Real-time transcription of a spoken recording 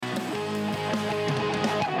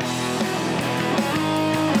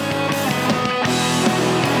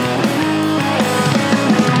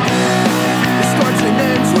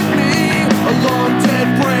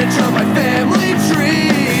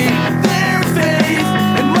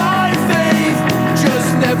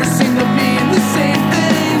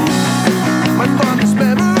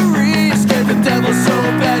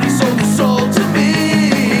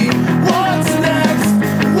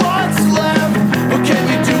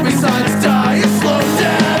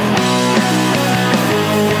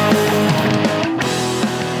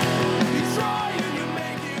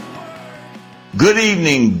Good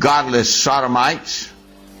evening, godless sodomites.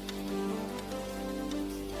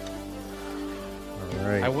 All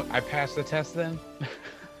right. I passed the test then?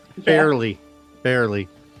 Barely.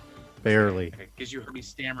 Because you heard me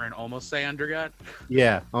stammer and almost say undergut?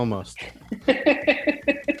 Yeah, almost.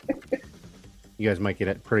 You guys might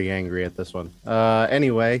get pretty angry at this one.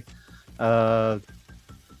 Anyway, welcome.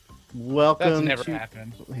 That's never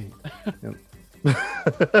happened.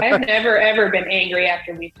 I've never ever been angry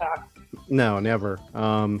after we talked. No, never.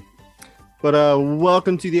 But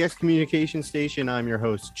welcome to the Excommunication Station. I'm your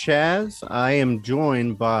host, Chaz. I am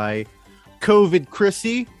joined by COVID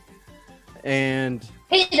Chrissy and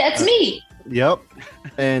Hey, that's me. Yep.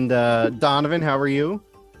 And Donovan, how are you?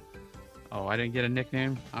 Oh, I didn't get a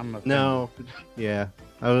nickname? I'm a No. Yeah.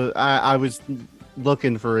 I was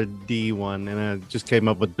looking for a D one and I just came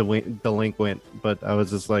up with delinquent, but I was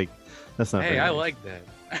just like, that's not Hey, very I nice. like that.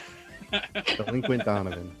 Delinquent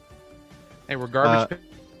Donovan. Hey, we're garbage.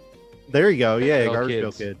 There you go. Yeah, All Garbage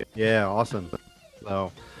kids. Pail Kid. Yeah, awesome.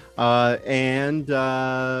 So, and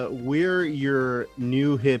we're your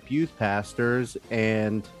new hip youth pastors,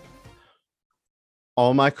 and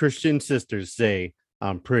all my Christian sisters say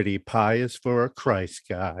I'm pretty pious for a Christ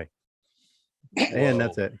guy. And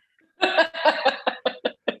that's it.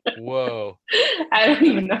 Whoa. I don't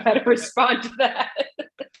even know how to respond to that.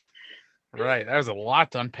 Right. That was a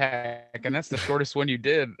lot to unpack, and that's the shortest one you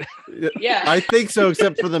did. Yeah. I think so,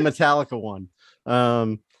 except for the Metallica one.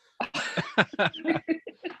 And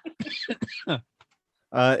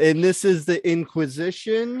this is the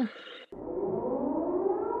Inquisition.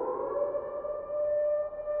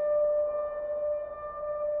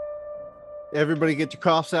 Everybody get your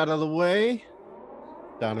coughs out of the way.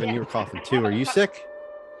 Donovan, Yeah. you were coughing too. Are you sick?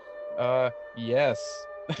 Yes.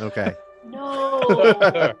 Okay.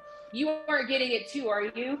 No. You aren't getting it too, are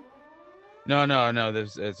you? No.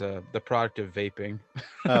 There's the product of vaping.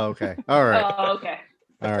 Oh, okay. All right. Oh, okay.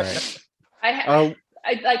 All right. I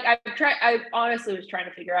honestly was trying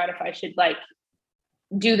to figure out if I should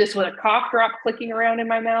do this with a cough drop clicking around in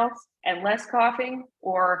my mouth and less coughing,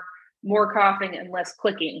 or more coughing and less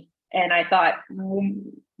clicking. And I thought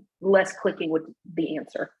less clicking would be the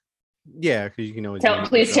answer. Yeah, because you can always.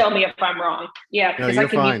 Please tell me if I'm wrong. Yeah, because you're I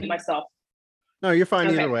can fine. mute myself. No, you're fine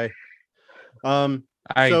Okay. either way.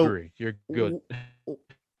 I So- agree. You're good.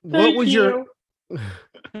 What was your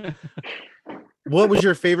What was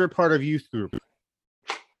your favorite part of youth group?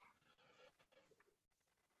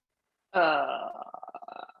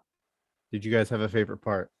 Did you guys have a favorite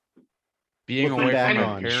part? Being Looking away back from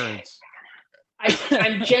my on. parents.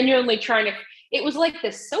 I'm genuinely trying to. It was like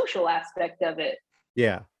the social aspect of it.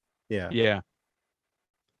 Yeah. Yeah.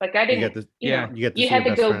 Like I You didn't. got this. Yeah. You get to You see had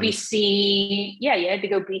your to best go be friends. seen. Yeah, you had to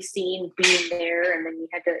go be seen being there, and then you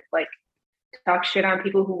had to talk shit on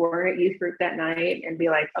people who weren't at youth group that night, and be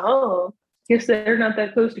like, "Oh, guess they're not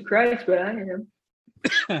that close to Christ, but I am."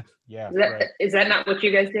 Yeah. Is that not what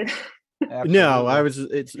you guys did? No, I was.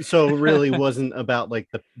 It really wasn't about like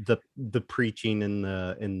the preaching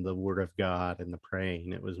and the word of God and the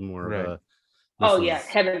praying. It was more Right. of a. Oh this yeah, is-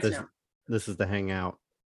 heavens this, no. This is the hangout.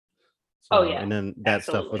 Oh, yeah, and then that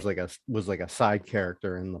stuff absolutely. was like a side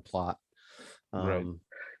character in the plot. Right.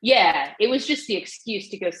 Yeah, it was just the excuse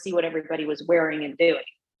to go see what everybody was wearing and doing.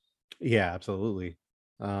 Yeah, absolutely.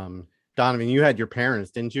 Donovan, you had your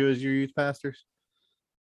parents, didn't you, as your youth pastors?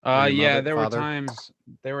 Your Yeah, mother, there father?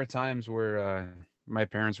 were times where my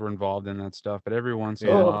parents were involved in that stuff, but every once in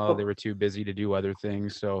Yeah. a while they were too busy to do other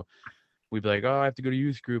things. So we'd be like, "Oh, I have to go to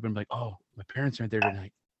youth group," and I'm like, "Oh, my parents aren't there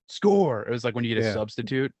tonight." Score. It was like when you get Yeah. a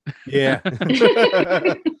substitute. Yeah.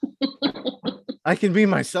 I can be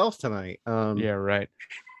myself tonight. Yeah, right.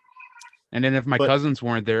 And then if my But- cousins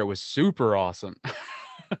weren't there, it was super awesome.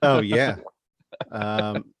 Oh yeah.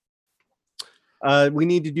 We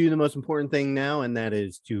need to do the most important thing now, and that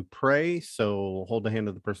is to pray. So hold the hand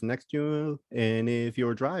of the person next to you, and if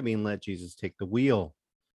you're driving, let Jesus take the wheel.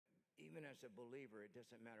 Even as a believer, it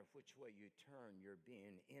doesn't matter which way you turn, you're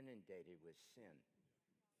being inundated with sin.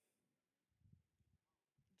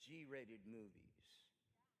 G-rated movies,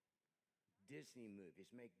 Disney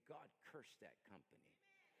movies, may God curse that company.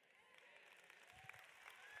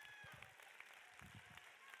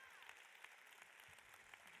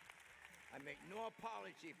 I make no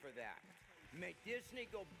apology for that. May Disney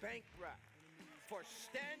go bankrupt for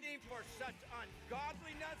standing for such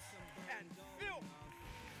ungodliness and filth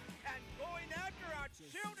and going after our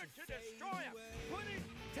children to destroy them,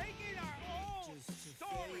 taking our own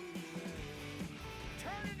stories,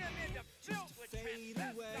 turning them into filth with transvestite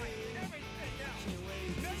and everything else.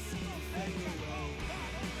 Making them think that, oh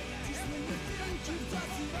God, open the heavens and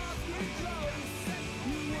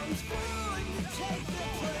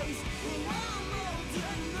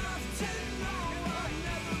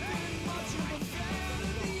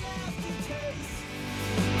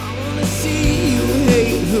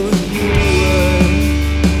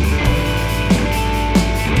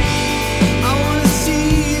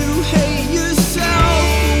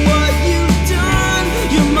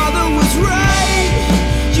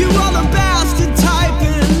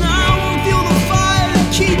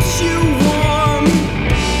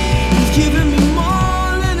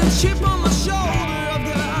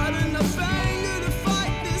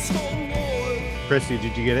Christy,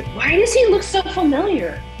 did you get it? Why does he look so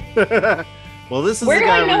familiar? Well, this is Where the do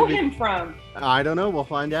guy I know we've been- him from? I don't know. We'll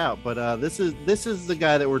find out. But this is the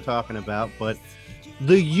guy that we're talking about. But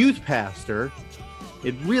the youth pastor,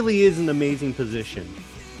 it really is an amazing position.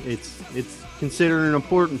 It's considered an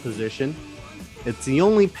important position. It's the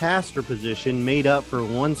only pastor position made up for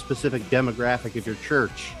one specific demographic of your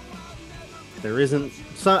church. There isn't.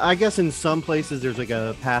 I guess in some places there's like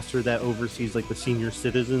a pastor that oversees like the senior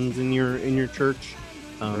citizens in your church,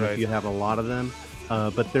 Right. if you have a lot of them.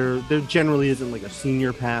 But there generally isn't like a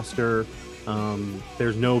senior pastor.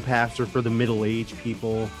 There's no pastor for the middle-aged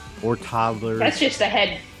people or toddlers. That's just the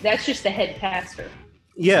head. That's just the head pastor.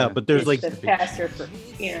 Yeah, but there's It's like the pastor for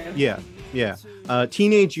Yeah.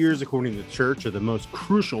 Teenage years, according to the church, are the most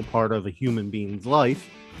crucial part of a human being's life.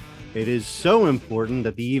 It is so important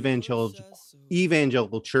that the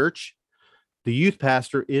evangelical church, the youth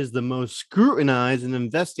pastor, is the most scrutinized and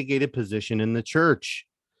investigated position in the church.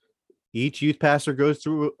 Each youth pastor goes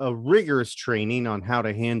through a rigorous training on how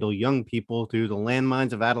to handle young people through the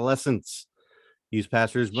landmines of adolescence. Youth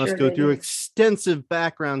pastors must Sure go they through do. extensive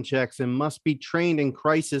background checks and must be trained in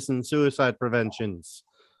crisis and suicide preventions.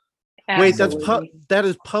 Wait, Absolutely. that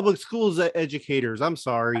is public schools educators. I'm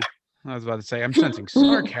sorry. I was about to say, I'm sensing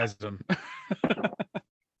sarcasm.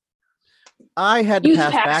 I had to Youth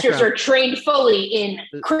pass pastors background. are trained fully in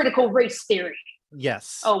critical race theory.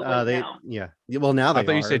 Yes. Oh, wait, no. Yeah. Well, now they I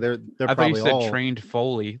thought you are. said- They're I thought you probably said all trained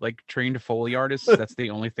Foley, like trained Foley artists. That's the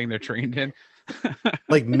only thing they're trained in.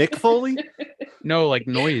 like Mick Foley. No, like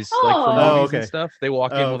noise, like for Oh. movies Okay. and stuff. They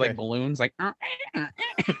walk in Oh, with okay. like balloons, like.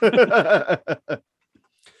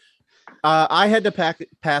 I had to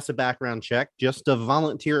pass a background check just to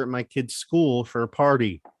volunteer at my kid's school for a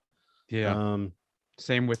party. Yeah.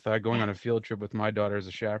 Same with going on a field trip with my daughter as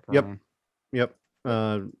a chaperone. Yep.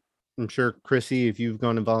 I'm sure, Chrissy, if you've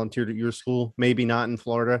gone and volunteered at your school, maybe not in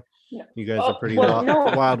Florida. No. You guys Oh, are pretty well, no.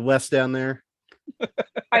 wild west down there.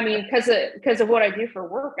 I mean, because of what I do for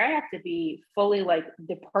work, I have to be fully like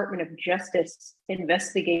Department of Justice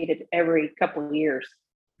investigated every couple of years,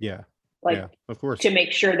 Yeah. like Yeah. Of course. to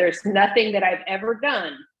make sure there's nothing that I've ever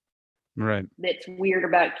done Right. that's weird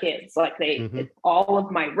about kids. Like Mhm. all of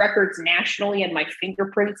my records nationally and my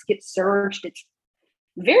fingerprints get searched. It's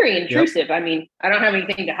very intrusive. I mean, I don't have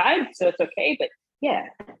anything to hide, so it's okay. But yeah,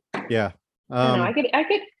 Yeah. I don't know, I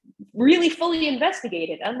could really fully investigate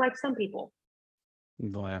it, unlike some people.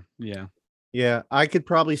 Yeah. Yeah, I could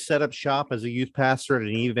probably set up shop as a youth pastor at an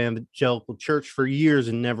evangelical church for years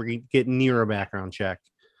and never get near a background check.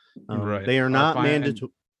 Right. They are Or not find-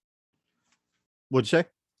 mandatory. What'd you say?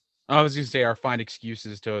 I was gonna say, or find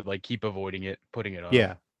excuses to like keep avoiding it, putting it off.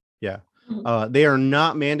 Yeah. They are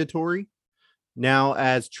not mandatory. Now,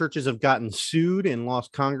 as churches have gotten sued and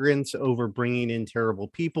lost congregants over bringing in terrible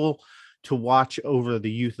people to watch over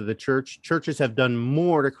the youth of the church, churches have done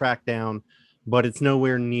more to crack down, but it's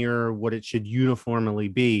nowhere near what it should uniformly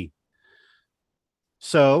be.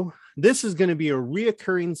 So this is going to be a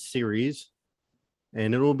reoccurring series,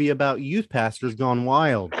 and it will be about youth pastors gone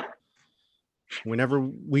wild. Whenever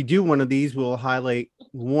we do one of these, we'll highlight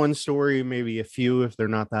one story, maybe a few if they're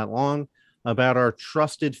not that long, about our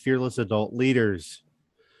trusted, fearless adult leaders.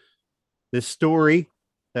 This story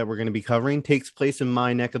that we're going to be covering takes place in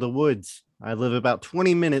my neck of the woods. I live about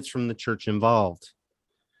 20 minutes from the church involved.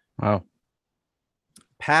 Wow.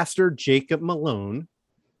 Pastor Jacob Malone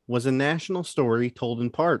was a national story told in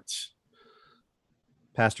parts.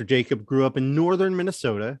 Pastor Jacob grew up in northern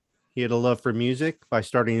Minnesota. He had a love for music by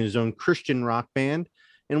starting his own Christian rock band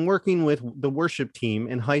and working with the worship team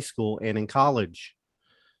in high school and in college.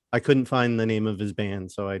 I couldn't find the name of his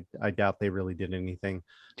band, so I doubt they really did anything.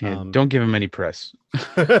 Yeah, don't give him any press.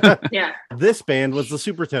 Yeah. This band was the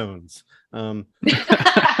Supertones. Some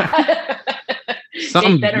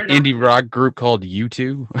better not. indie rock group called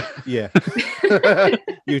U2. Yeah.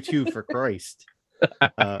 U2 for Christ.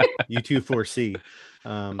 U2 4C.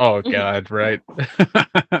 Oh God, right.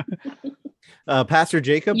 Pastor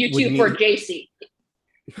Jacob. You would two for JC.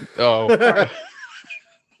 Oh,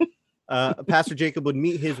 Pastor Jacob would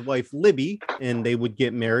meet his wife Libby, and they would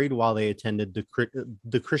get married while they attended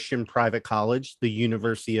the Christian private college, the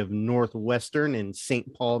University of Northwestern in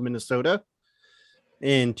St. Paul, Minnesota.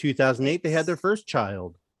 In 2008, they had their first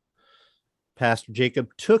child. Pastor Jacob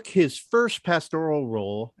took his first pastoral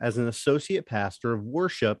role as an associate pastor of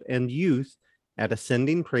worship and youth at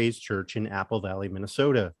Ascending Praise Church in Apple Valley,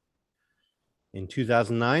 Minnesota. In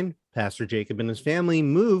 2009, Pastor Jacob and his family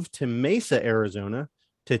moved to Mesa, Arizona,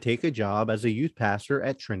 to take a job as a youth pastor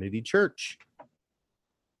at Trinity Church.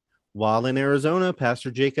 While in Arizona,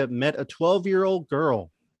 Pastor Jacob met a 12-year-old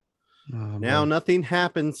girl. Now, nothing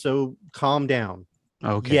happened, so calm down.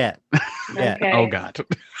 Okay. Yet. Okay. Oh, God.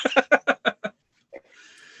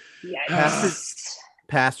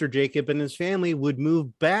 Pastor Jacob and his family would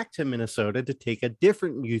move back to Minnesota to take a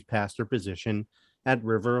different youth pastor position at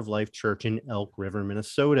River of Life Church in Elk River,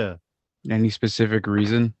 Minnesota. Any specific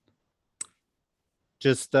reason?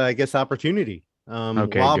 Just, I guess, opportunity.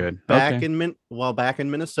 Okay, while good. Back in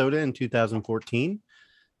Minnesota in 2014,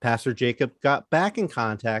 Pastor Jacob got back in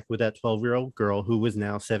contact with that 12-year-old girl who was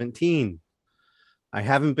now 17. I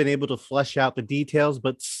haven't been able to flesh out the details,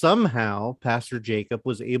 but somehow Pastor Jacob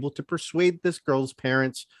was able to persuade this girl's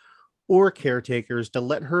parents or caretakers to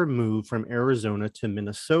let her move from Arizona to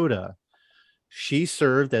Minnesota. She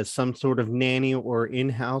served as some sort of nanny or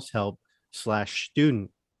in-house help /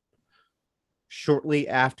 student. Shortly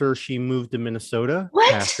after she moved to Minnesota,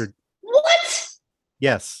 What?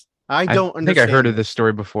 Yes, I think understand. I heard of this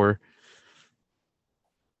story before.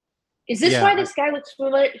 Is this why this guy looks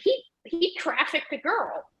familiar? He trafficked a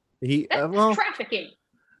girl. That's trafficking.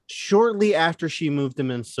 Shortly after she moved to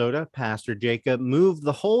Minnesota, Pastor Jacob moved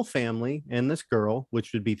the whole family and this girl,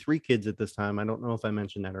 which would be 3 kids at this time. I don't know if I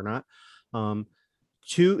mentioned that or not.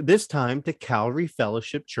 To Calvary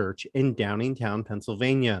Fellowship Church in Downingtown,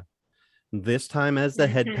 Pennsylvania. This time as the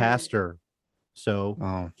head pastor.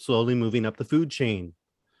 So slowly moving up the food chain.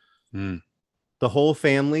 The whole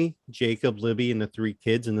family, Jacob, Libby, and the 3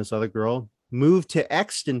 kids and this other girl, moved to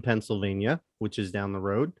Exton, Pennsylvania, which is down the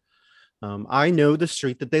road. I know the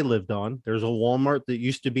street that they lived on. There's a Walmart that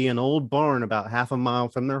used to be an old barn about half a mile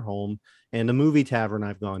from their home, and a movie tavern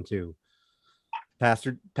I've gone to.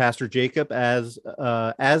 Pastor Jacob, as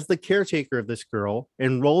the caretaker of this girl,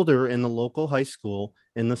 enrolled her in the local high school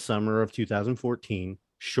in the summer of 2014,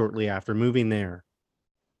 shortly after moving there.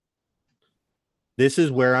 This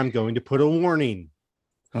is where I'm going to put a warning.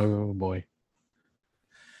 Oh, boy.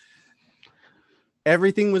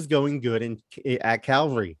 Everything was going good at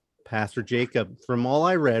Calvary. Pastor Jacob, from all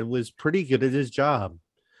I read, was pretty good at his job.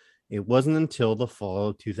 It wasn't until the fall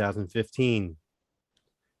of 2015.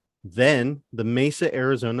 Then the Mesa,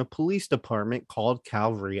 Arizona Police Department called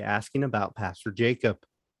Calvary asking about Pastor Jacob.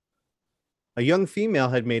 A young female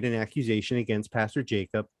had made an accusation against Pastor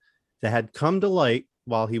Jacob that had come to light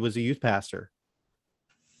while he was a youth pastor.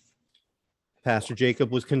 Pastor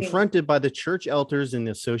Jacob was confronted by the church elders and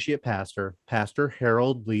the associate pastor, Pastor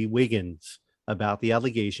Harold Lee Wiggins, about the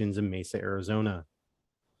allegations in Mesa, Arizona.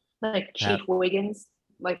 Like Chief Wiggins,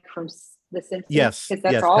 like from The Simpsons? Yes. Because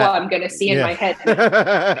that's all I'm going to see in my head.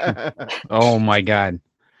 Oh, my God.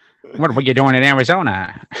 What were you doing in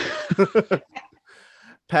Arizona?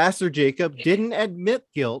 Pastor Jacob didn't admit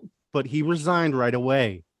guilt, but he resigned right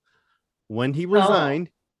away. When he resigned,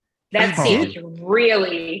 that seems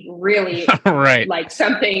really, really right, like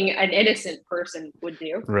something an innocent person would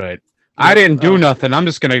do. Right. I didn't do nothing. I'm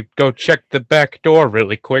just going to go check the back door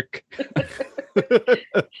really quick.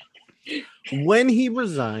 When he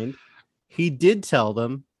resigned, he did tell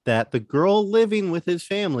them that the girl living with his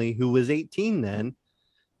family, who was 18 then,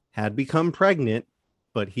 had become pregnant,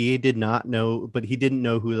 but he didn't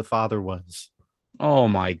know who the father was. Oh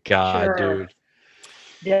my God, Sure. dude.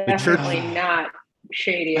 Definitely not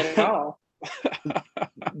shady at all.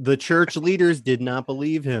 The church leaders did not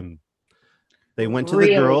believe him. They went to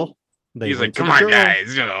Really? the girl. He's like, come on,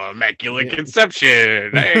 guys, immaculate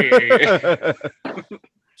conception. Hey.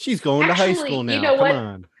 She's going to high school now. You know Come what?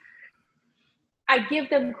 on. I give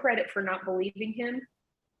them credit for not believing him.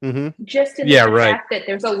 Mm-hmm. Just in the fact that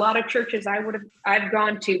there's a lot of churches I've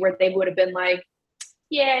gone to where they would have been like,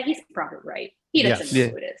 yeah, he's probably right. He doesn't know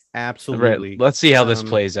who it is. Absolutely. Right. Let's see how this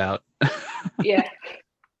plays out. Yeah.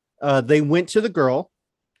 They went to the girl,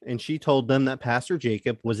 and she told them that Pastor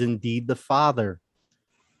Jacob was indeed the father.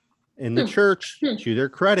 And the church, to their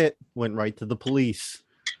credit, went right to the police.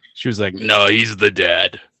 She was like, no, he's the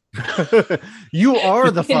dad. You are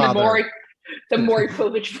the father. The Maury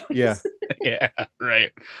Povich voice. Yeah. Yeah,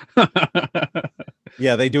 right.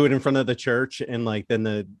 Yeah, they do it in front of the church, and like then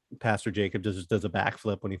the pastor Jacob does a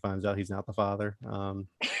backflip when he finds out he's not the father.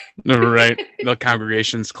 Right. The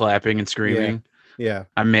congregation's clapping and screaming. Yeah.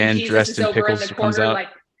 A And man Jesus dressed is in over in pickles the comes corner, out. like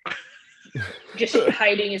just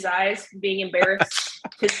hiding his eyes, being embarrassed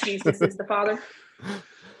because Jesus is the father.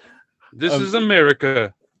 This is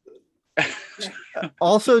America.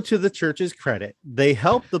 Also, to the church's credit, they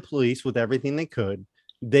helped the police with everything they could.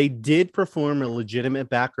 They did perform a legitimate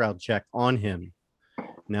background check on him.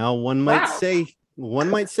 Now, one might say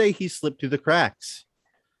he slipped through the cracks.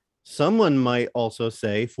 Someone might also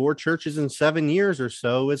say 4 churches in 7 years or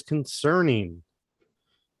so is concerning.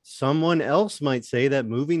 Someone else might say that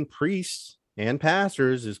moving priests and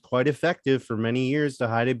pastors is quite effective for many years to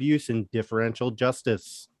hide abuse and differential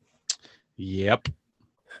justice. Yep.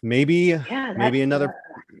 Maybe another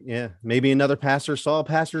pastor saw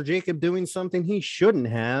Pastor Jacob doing something he shouldn't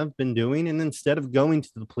have been doing, and instead of going to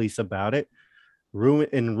the police about it,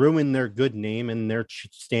 ruin their good name and their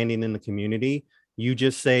standing in the community, you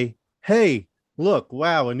just say, hey, look,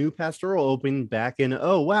 wow, a new pastoral opened back in,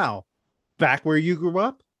 oh wow, back where you grew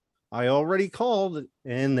up. I already called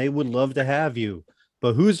and they would love to have you,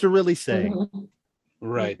 but who's to really say?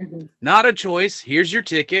 Right. Not a choice. Here's your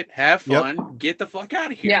ticket. Have fun. Yep. Get the fuck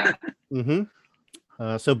out of here.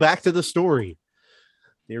 Yeah. So back to the story.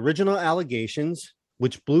 The original allegations,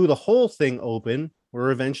 which blew the whole thing open, were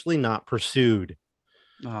eventually not pursued.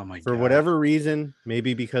 Oh my God. For whatever reason,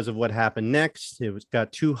 maybe because of what happened next, it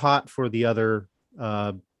got too hot for the other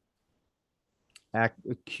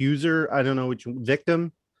accuser. I don't know which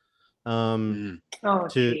victim to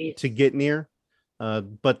get near.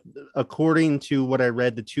 But according to what I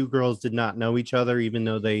read, the 2 girls did not know each other, even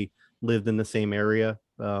though they lived in the same area.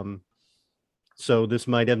 So this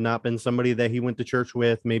might have not been somebody that he went to church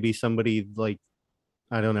with. Maybe somebody like,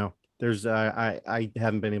 I don't know. There's I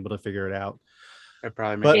haven't been able to figure it out. That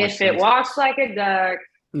probably makes If it walks like a duck.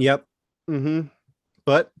 Yep.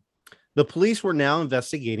 But the police were now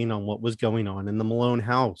investigating on what was going on in the Malone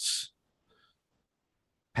house.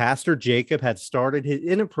 Pastor Jacob had started his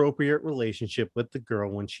inappropriate relationship with the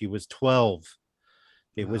girl when she was 12.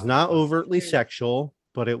 It was not overtly sexual,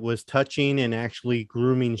 but it was touching and actually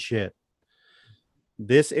grooming shit.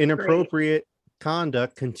 This inappropriate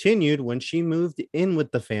conduct continued when she moved in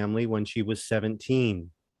with the family when she was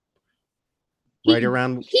 17.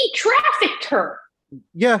 He trafficked her.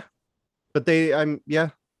 Yeah. But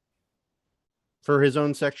for his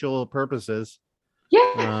own sexual purposes.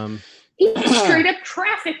 Yeah. He straight up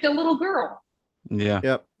trafficked a little girl. Yeah.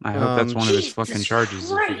 Yep. I hope that's one of his fucking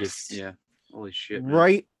charges. Christ. If he gets, yeah. Holy shit.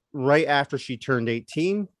 Man. Right after she turned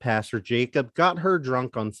 18, Pastor Jacob got her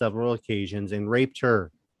drunk on several occasions and raped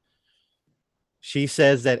her. She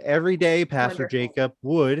says that every day Pastor Jacob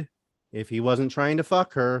would, if he wasn't trying to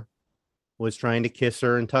fuck her, was trying to kiss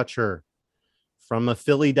her and touch her. From a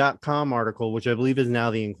Philly.com article, which I believe is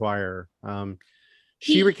now the Inquirer.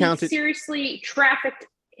 She recounted. He seriously trafficked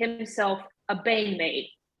himself a bang maid.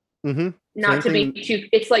 Same Not to thing. be too.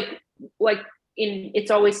 It's like in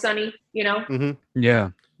It's Always Sunny, you know. Yeah.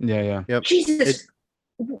 Yep. Jesus.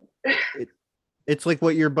 It's like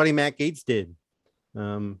what your buddy Matt Gaetz did.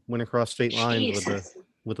 Went across state lines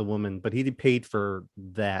with a woman, but he paid for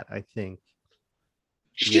that, I think.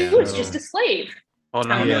 She was just a slave. Hold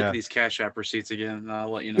on, let me look at these Cash App receipts again, and I'll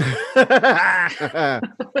let you know.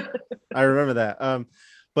 I remember that.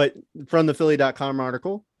 But from the Philly.com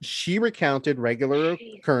article, she recounted regular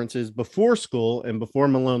occurrences before school and before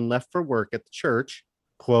Malone left for work at the church.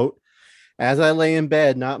 Quote, as I lay in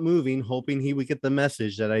bed, not moving, hoping he would get the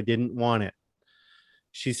message that I didn't want it.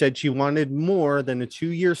 She said she wanted more than a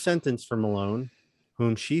 2-year sentence for Malone,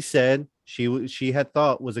 whom she said she had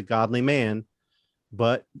thought was a godly man,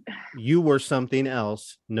 but you were something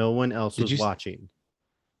else. No one else was watching.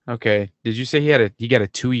 Okay. Did you say he got a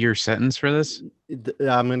 2-year sentence for this?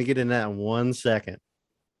 I'm going to get into that in 1 second.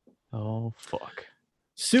 Oh, fuck.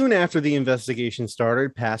 Soon after the investigation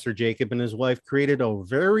started, Pastor Jacob and his wife created a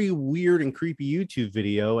very weird and creepy YouTube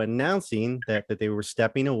video announcing that they were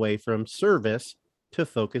stepping away from service to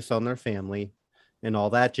focus on their family and all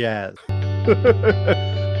that jazz.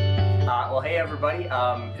 Well, hey everybody,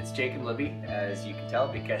 it's Jake and Libby, as you can tell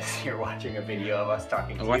because you're watching a video of us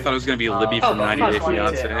talking to you. I thought it was going to be Libby from 90 Day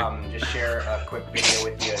Fiance. Just share a quick video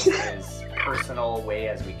with you as personal way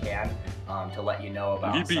as we can to let you know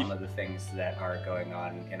about some of the things that are going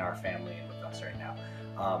on in our family and with us right now.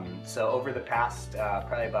 So over the past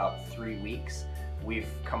probably about 3 weeks, we've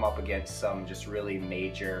come up against some just really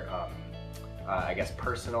major, I guess,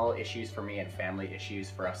 personal issues for me and family issues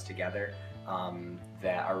for us together.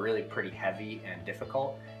 That are really pretty heavy and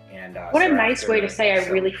difficult, And what a so nice way to after say I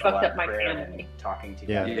some- really a fucked lot up of my prayer and family. talking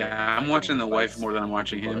together. Yeah, I'm watching the wife more than I'm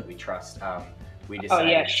watching people him. that we trust. We Oh,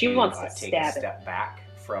 decided yeah, she to wants to take stab a it. step back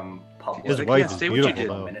from public His Like, wife yeah, is say what you beautiful, did.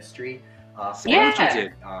 though. ministry. Say what you Yeah.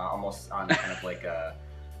 did. Almost on kind of like a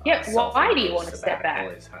Yeah, why do you want to step sabbatical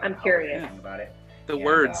back? is I'm how curious. we're thinking about it. The And,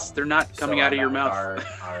 words, they're not so coming I out of your met mouth.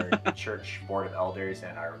 with our church board of elders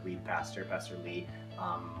and our lead pastor, Pastor Lee,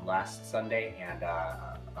 last Sunday, and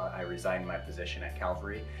I resigned my position at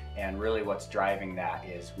Calvary. And really what's driving that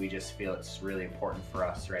is we just feel it's really important for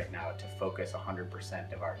us right now to focus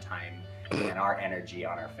 100% of our time and our energy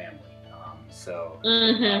on our family.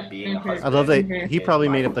 Being a husband, I love that he is probably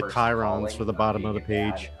my made up the first chirons calling, for the bottom of the being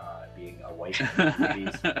a dad, page. being a wife to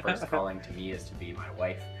babies, first calling to me is to be my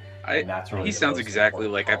wife. And that's really He the sounds most exactly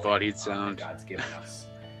important like I thought calling, he'd that sound. God's given us.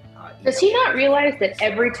 Does he not each. realize that So,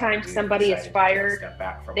 every time we somebody is decided to take a fired, step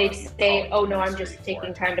back from they our say, calling "Oh to no, I'm ministry just for taking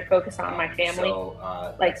it. time to focus on my family"?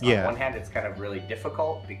 So, Like, Yeah. on one hand, it's kind of really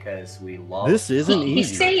difficult because we love. This isn't you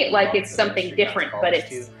easy. say it like love it's the something ministry God's different, called but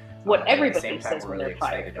us it's to. what But at the everybody same time, says we're when really they're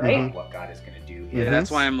fired, excited right? about what God is going to do. Yeah, in that's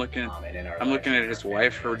us, why I'm looking. and in our I'm looking lives at and his our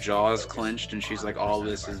wife, family her as we jaws focus clenched, and she's like, 100% "All of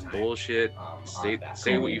this our is time, bullshit. on Say that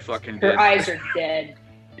say what calling. you fucking Her did." eyes are dead.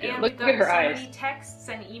 And Look we've at gotten her so eyes. many texts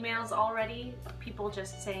and emails already. People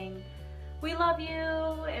just saying, "We love you,"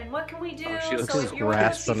 and "What can we do?" Oh, she looks so his if you're one of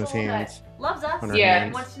grasp those on his people hands. that loves us On her Yeah. and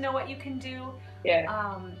hands. wants to know what you can do,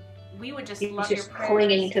 Yeah. we would just He's love just your prayers.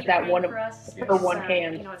 clinging to Keep that praying one- for us. her It's, one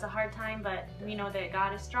hand. You know, it's a hard time, but we know that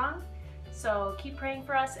God is strong. So keep praying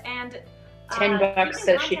for us. And $10 keep in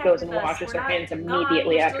says she contact goes and with us. washes We're her not hands gone.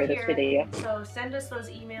 immediately We're after still this here. video. So send us those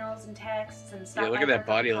emails and texts and stuff. Yeah, look at that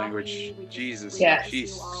body language. Jesus, Yeah.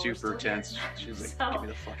 she's super tense. She's like, So, "Give me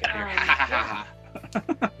the fuck out of here!"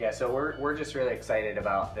 yeah. Yeah, so we're just really excited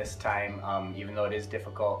about this time. Even though it is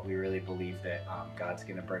difficult, we really believe that God's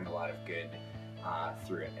going to bring a lot of good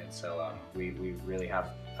through it. And so we really have,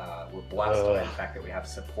 we're blessed by the fact that we have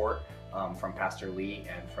support from Pastor Lee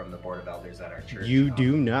and from the Board of Elders at our church. You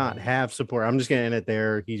do not have support. I'm just gonna end it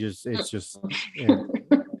there. It's just yeah.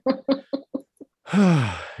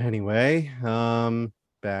 Anyway,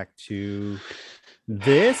 back to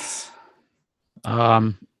this.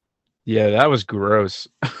 Yeah, that was gross.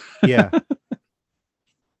 Yeah.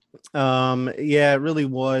 Yeah, it really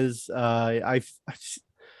was.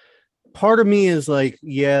 Part of me is like,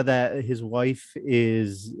 yeah, that his wife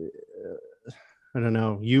is, I don't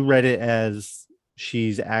know. You read it as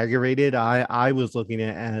she's aggravated. I was looking at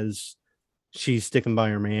it as she's sticking by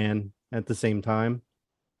her man at the same time.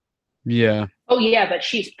 Yeah, Oh yeah, but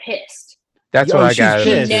she's pissed. that's Oh, what I she's got. out of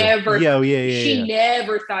it, pissed. too. Never. Yeah. She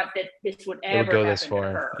never thought that this would It would ever go happen this to far.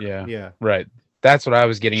 her. Yeah, Yeah. right. That's what I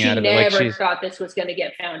was getting She out of it. Like never thought this was going to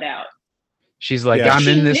get found out. she's like, Yeah. "I'm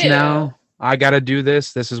She in this knew. now. I got to do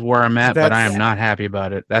this. This is where I'm at, but I am That's- not happy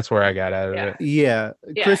about it." That's where I got out of Yeah. it. Yeah.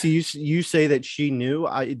 Yeah. Chrissy, you say that she knew.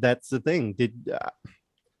 That's the thing.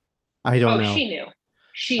 I don't know. She knew.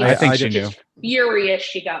 She I think was she just furious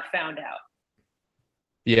she got found out.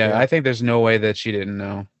 Yeah, Yeah. I think there's no way that she didn't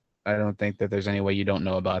know. I don't think that there's any way you don't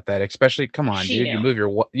know about that. Especially, come on, She dude.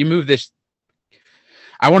 knew. You move this.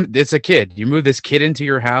 It's a kid. You move this kid into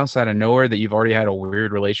your house out of nowhere that you've already had a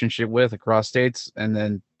weird relationship with across states, and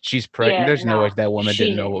then she's pregnant. Yeah, There's no no, way that woman she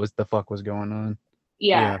didn't know knew. what the fuck was going on.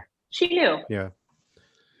 Yeah. She knew. Yeah.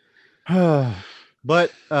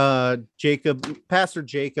 But Pastor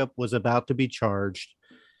Jacob was about to be charged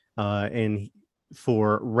and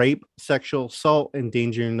for rape, sexual assault,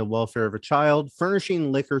 endangering the welfare of a child,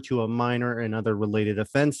 furnishing liquor to a minor, and other related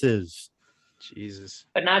offenses. Jesus.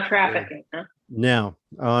 But not trafficking, huh? Now,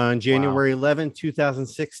 on January 11,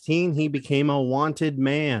 2016, he became a wanted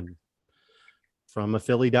man. From a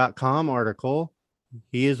Philly.com article,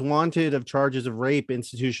 he is wanted of charges of rape,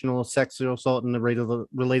 institutional sexual assault, and the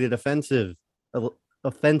related offensive.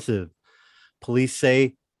 Police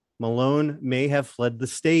say Malone may have fled the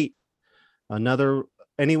state.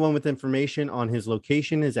 Anyone with information on his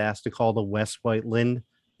location is asked to call the West White Lynn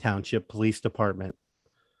Township Police Department.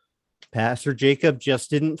 Pastor Jacob just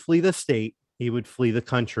didn't flee the state. He would flee the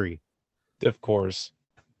country. Of course.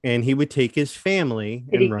 And he would take his family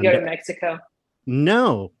Did he and run go to Mexico?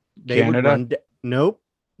 No, they would Canada? run. Nope.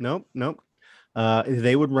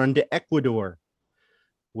 They would run to Ecuador,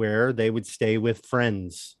 were they would stay with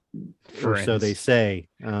friends, or so they say.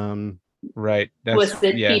 Right. Was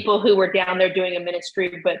it people who were down there doing a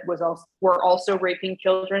ministry, but were also raping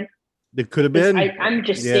children? It could have been. I'm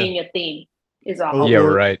just seeing a theme. Is all. Yeah,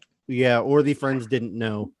 right. Yeah, or the friends didn't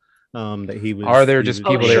know that he was. Are there just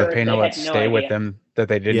people sure, that were paying to let stay with them that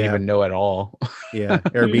they didn't even know at all? Yeah,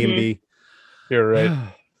 Airbnb. You're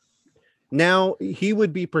right. Now he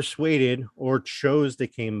would be persuaded or chose to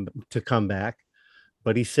come back,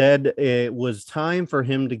 but he said it was time for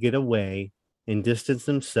him to get away and distance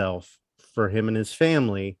himself for him and his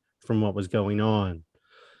family from what was going on.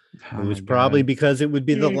 Oh It was my probably God. because it would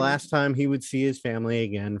be the Hmm. last time he would see his family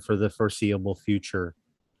again for the foreseeable future.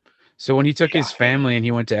 So when he took his Shocking. family and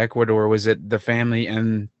he went to Ecuador, was it the family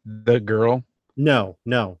and the girl? No.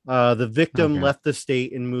 The victim Okay. left the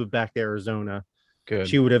state and moved back to Arizona. Good.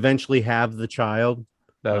 She would eventually have the child,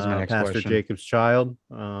 That was my next Pastor question. Jacob's child.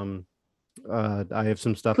 I have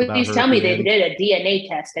some stuff about Please her. tell at me the they end. did a DNA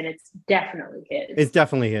test and it's definitely his. It's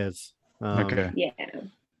definitely his. Okay.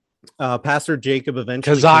 Yeah. Pastor Jacob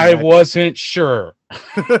eventually. Because I wasn't sure.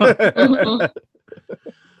 Mhm.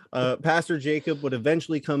 Pastor Jacob would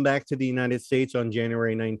eventually come back to the United States on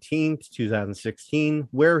January 19th, 2016,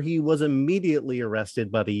 where he was immediately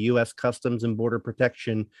arrested by the U.S. Customs and Border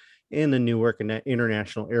Protection in the Newark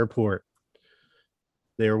International Airport.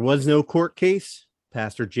 There was no court case.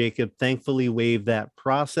 Pastor Jacob thankfully waived that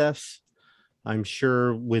process. I'm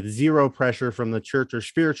sure with zero pressure from the church or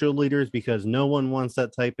spiritual leaders because no one wants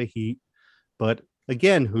that type of heat. But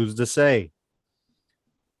again, who's to say?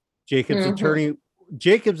 Jacob's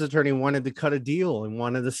attorney wanted to cut a deal and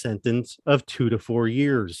wanted a sentence of 2 to 4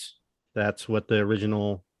 years. That's what the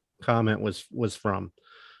original comment was from,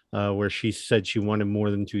 where she said she wanted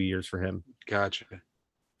more than 2 years for him. Gotcha.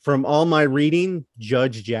 From all my reading,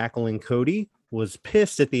 Judge Jacqueline Cody was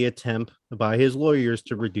pissed at the attempt by his lawyers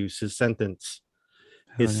to reduce his sentence.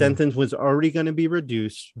 His sentence was already going to be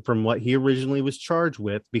reduced from what he originally was charged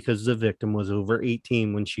with because the victim was over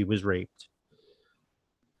 18 when she was raped.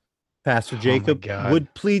 Pastor Jacob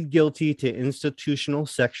would plead guilty to institutional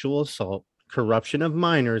sexual assault, corruption of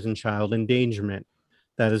minors, and child endangerment.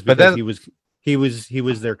 That is because he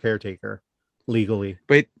was their caretaker legally.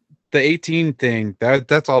 But the 18 thing,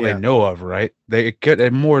 that's all they know of, right? It could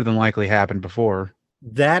have more than likely happened before.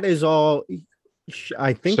 That is all.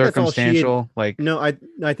 I think that's all she.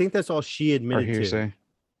 I think that's all she admitted to.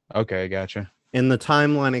 Okay, gotcha. And the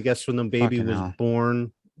timeline, I guess, from the baby was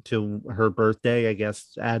born to her birthday, I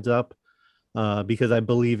guess, adds up. Because I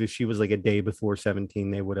believe if she was like a day before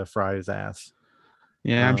 17, they would have fried his ass.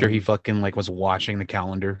 Yeah, I'm sure he fucking was watching the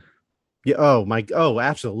calendar. Yeah. Oh,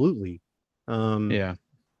 absolutely. Yeah.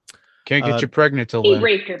 Can't get you pregnant till he then.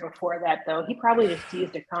 raped her before that, though. He probably just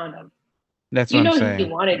used a condom. That's what I'm saying. He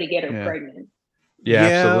wanted to get her pregnant. Yeah,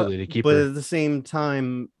 absolutely. To keep but her. At the same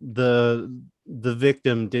time, the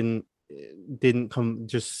victim didn't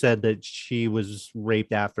just said that she was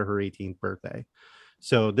raped after her 18th birthday.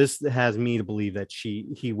 So this has me to believe that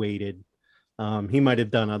he waited. He might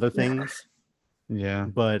have done other things. Yeah.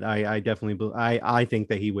 But I definitely I think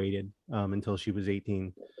that he waited until she was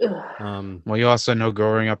 18. Well, you also know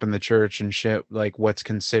growing up in the church and shit, like what's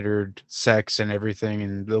considered sex and everything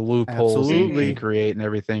and the loopholes that you can create and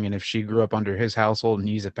everything. And if she grew up under his household and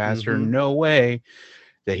he's a pastor, no way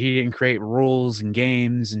that he didn't create rules and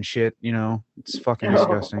games and shit. You know, it's fucking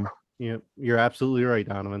disgusting. Yeah, you're absolutely right,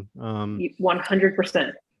 Donovan.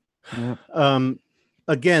 100%.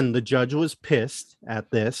 Again, the judge was pissed at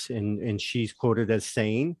this, and she's quoted as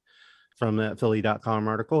saying from that Philly.com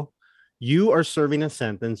article, "You are serving a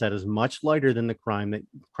sentence that is much lighter than the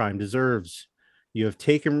crime deserves. You have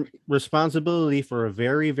taken responsibility for a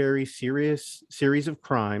very, very serious series of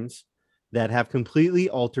crimes that have completely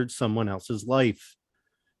altered someone else's life.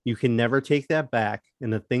 You can never take that back,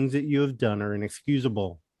 and the things that you have done are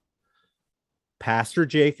inexcusable." Pastor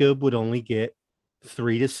Jacob would only get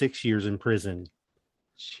 3 to 6 years in prison.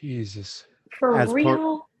 Jesus. For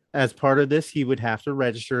real? As part of this, he would have to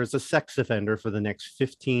register as a sex offender for the next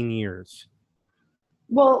 15 years.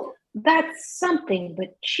 Well, that's something,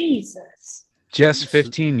 but Jesus. Just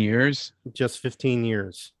 15 years? Just 15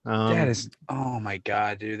 years. That is, oh my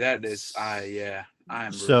God, dude. That is, yeah.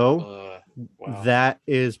 That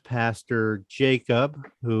is Pastor Jacob,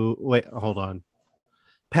 hold on.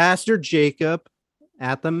 Pastor Jacob,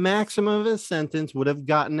 at the maximum of his sentence, would have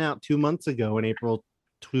gotten out 2 months ago in April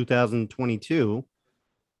 2022,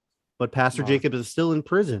 but Pastor Jacob is still in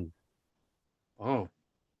prison. Oh.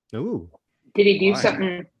 Ooh. Did he do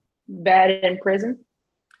something bad in prison?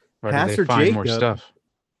 Pastor Jacob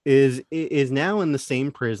is now in the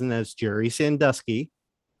same prison as Jerry Sandusky.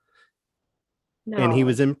 No. And he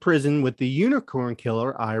was in prison with the unicorn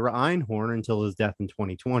killer Ira Einhorn until his death in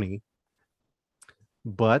 2020.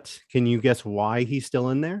 But can you guess why he's still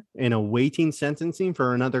in there and awaiting sentencing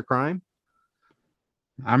for another crime?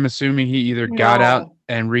 I'm assuming he either got out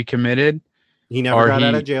and recommitted. He never got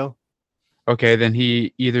out of jail. Okay, then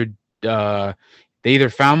he either they either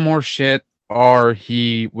found more shit or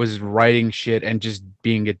he was writing shit and just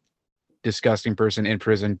being a disgusting person in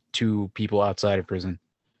prison to people outside of prison.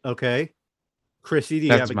 Okay. Chrissy, do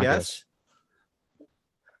you That's have a my guess?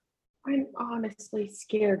 I'm honestly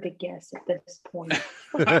scared to guess at this point.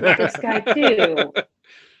 What did this guy do?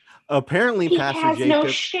 Apparently, He Pastor has Jacob. no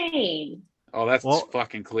shame. Oh, that's Well-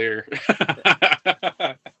 fucking clear.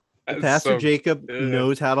 That's Pastor so Jacob good.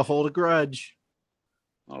 knows how to hold a grudge.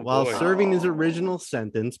 Oh, While boy. serving his original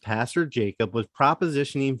sentence, Pastor Jacob was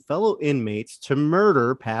propositioning fellow inmates to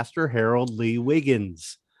murder Pastor Harold Lee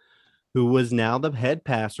Wiggins, who was now the head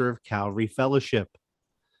pastor of Calvary Fellowship.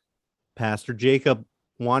 Pastor Jacob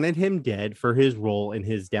wanted him dead for his role in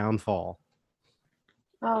his downfall.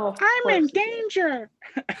 Oh, of I'm course in he did. danger.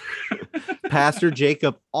 Pastor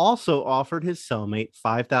Jacob also offered his cellmate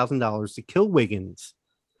 $5,000 to kill Wiggins.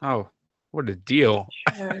 Oh, what a deal.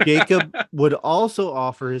 Sure. Jacob would also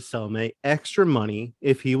offer his cellmate extra money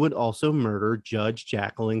if he would also murder Judge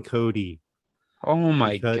Jacqueline Cody Oh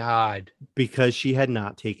my Because- God. because she had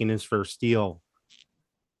not taken his first deal.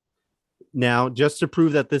 Now, just to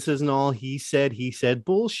prove that this isn't all he said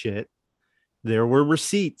bullshit, there were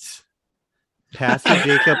receipts. Pastor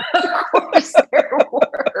Jacob, Of course there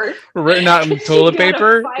were. Written out in toilet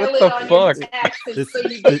paper? What the fuck? this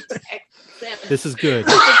is good.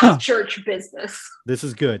 This is church business. This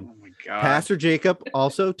is good. Oh my God. Pastor Jacob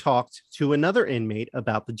also talked to another inmate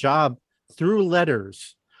about the job through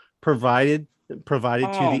letters provided to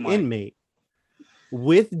Oh the my- inmate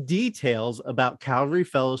with details about Calvary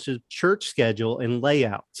Fellowship church schedule and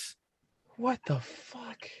layouts. What the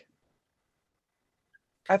fuck?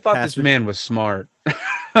 I thought Pastor- this man was smart.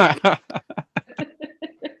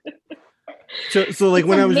 So like It's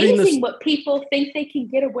when I was reading amazing this, what people think they can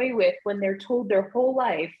get away with when they're told their whole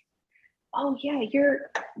life, oh yeah,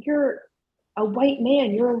 you're a white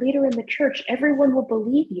man, you're a leader in the church, everyone will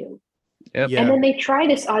believe you. Yep. yeah, And then they try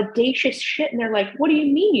this audacious shit and they're like, what do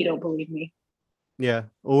you mean you don't believe me? yeah,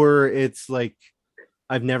 or it's like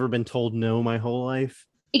I've never been told no my whole life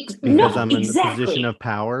because No, I'm in a exactly. position of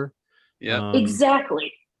power. Yeah.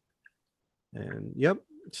 Exactly. And yep.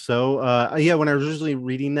 So yeah, when I was originally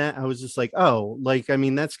reading that, I was just like, oh, like I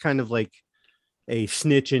mean, that's kind of like a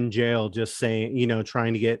snitch in jail, just saying,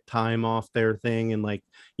 trying to get time off their thing, and like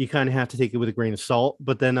you kind of have to take it with a grain of salt.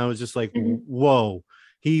 But then I was just like, Mhm. whoa,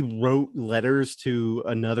 he wrote letters to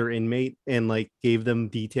another inmate and like gave them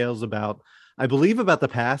details about, I believe about the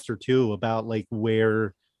pastor too, about like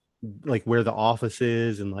where the office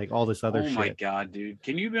is and like all this other Oh shit. my God, dude.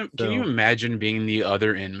 Can you So- imagine being the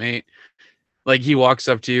other inmate? Like he walks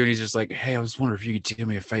up to you and he's just like, "Hey, I was wondering if you could do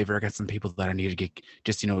me a favor. I got some people that I need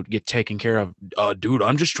to get taken care of. Dude,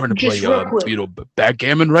 I'm just trying to Just play real quick.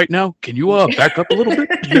 backgammon right now. Can you back up a little bit?"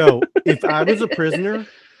 Yo, if I was a prisoner,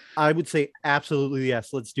 I would say absolutely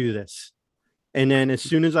yes, let's do this. And then as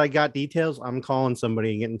soon as I got details, I'm calling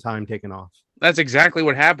somebody and getting time taken off. That's exactly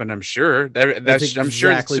what happened. I'm sure. That's I'm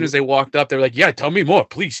sure as exactly soon as they walked up, they're like, "Yeah, tell me more,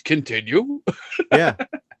 please continue." Yeah.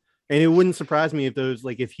 And it wouldn't surprise me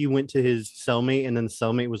if he went to his cellmate and then the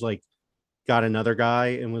cellmate was like, got another guy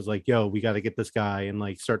and was like, yo, we got to get this guy and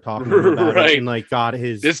like start talking to him about it Right. and like got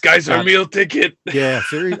his. This guy's our got- meal ticket. Yeah.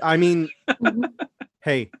 Serious. I mean, Mhm.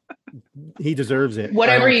 hey, he deserves it. I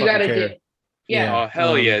Whatever don't you fucking got to care. do. Yeah. Oh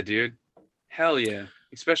hell Um, yeah, dude. Hell yeah.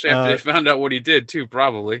 Especially after they found out what he did too,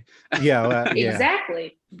 probably. Yeah. Yeah.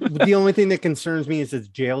 Exactly. The only thing that concerns me is his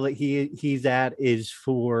jail that he's at is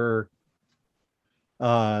for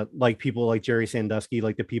like people like Jerry Sandusky,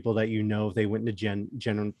 like the people that if they went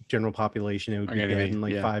into general population, it would Are be gonna dead be- in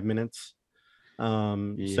like yeah. 5 minutes.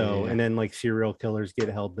 So Yeah. and then like serial killers get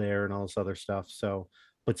held there and all this other stuff. So,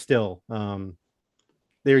 but still,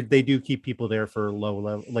 they do keep people there for low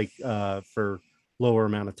level, like for lower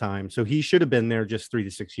amount of time. So he should have been there just 3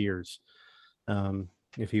 to 6 years,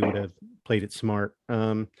 if he would have played it smart.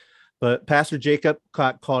 But Pastor Jacob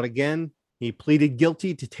got caught again. He pleaded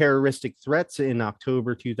guilty to terroristic threats in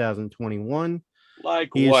October 2021. Like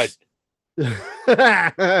He is- what?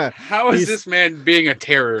 How is He's- this man being a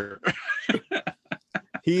terror?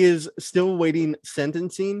 He is still waiting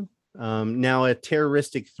sentencing. Now, a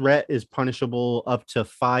terroristic threat is punishable up to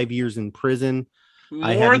 5 years in prison.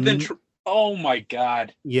 I More have than oh my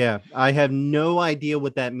God. Yeah, I have no idea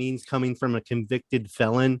what that means coming from a convicted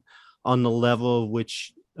felon on the level of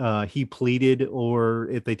which he pleaded, or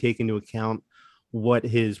if they take into account what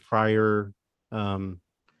his prior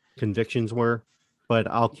convictions were. But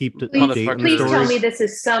I'll keep the update on the Please tell stories. me this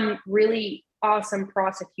is some really awesome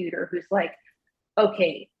prosecutor who's like,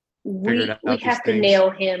 okay, we Figured out these have to things. nail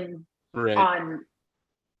him Right. on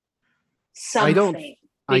I don't- something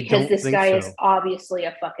I because don't this think guy so. is obviously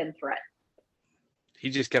a fucking threat. He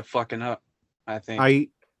just kept fucking up, I think.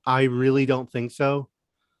 I really don't think so.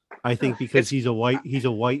 I think because he's a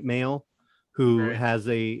white male who has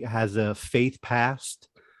a faith past.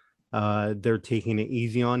 They're taking it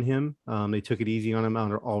easy on him. They took it easy on him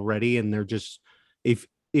already, and they're just if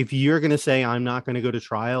you're gonna say I'm not gonna go to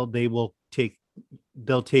trial, they'll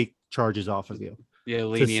take charges off of you. Yeah,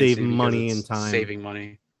 to save money and time. Saving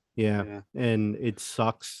money. Yeah, and it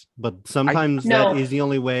sucks, but sometimes that is the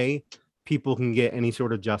only way people can get any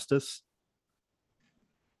sort of justice.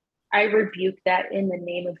 I rebuke that in the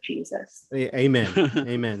name of Jesus. Amen.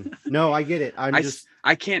 Amen. No, I get it.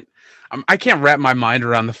 I can't wrap my mind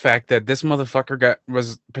around the fact that this motherfucker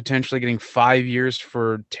was potentially getting 5 years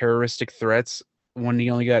for terroristic threats when he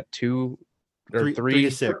only got 2 or 3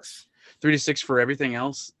 to 6. 3 to 6 for everything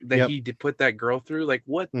else that he did put that girl through. Like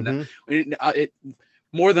what? It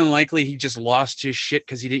more than likely he just lost his shit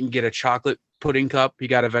because he didn't get a chocolate pudding cup. He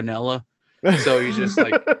got a vanilla. So he's just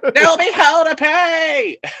like, there'll be hell to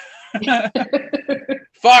pay.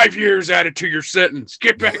 5 years added to your sentence.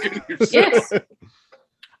 Get back in your sentence. Yes.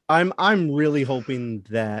 I'm really hoping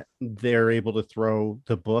that they're able to throw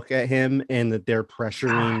the book at him and that they're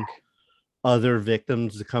pressuring other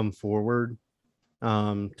victims to come forward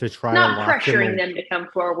to try not to lock pressuring them to come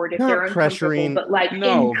forward if not they're pressuring, but like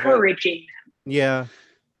encouraging them. Yeah.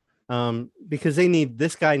 Because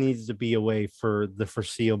this guy needs to be away for the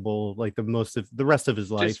foreseeable, like the rest of his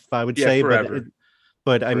life, I would say, forever.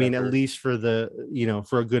 but I mean, at least for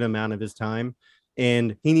for a good amount of his time,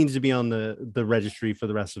 and he needs to be on the registry for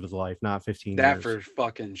the rest of his life, not 15 years. That for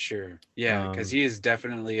fucking sure. Yeah, because he is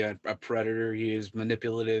definitely a predator. He is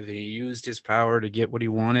manipulative. He used his power to get what he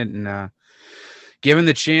wanted, and given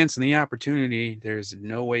the chance and the opportunity, there's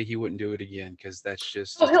no way he wouldn't do it again. Because that's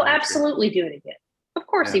just. Oh, he'll absolutely do it again. Of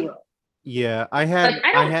course he will. Yeah, I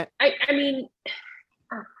mean,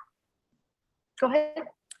 go ahead.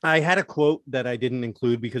 I had a quote that I didn't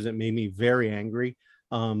include because it made me very angry.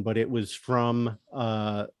 But it was from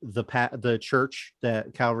the church,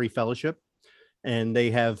 that Calvary Fellowship, and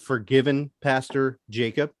they have forgiven Pastor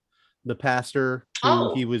Jacob, the pastor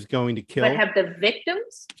who he was going to kill. But have the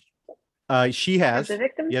victims? She has. Have the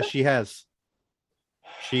victims? Yes, she has.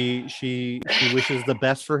 She wishes the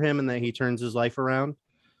best for him and that he turns his life around.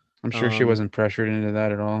 I'm sure she wasn't pressured into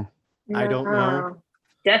that at all. I don't know.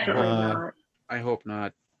 Definitely not. I hope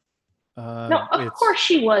not. No, of course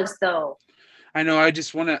she was, though. I know. I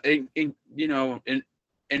just want to,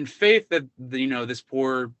 in faith that this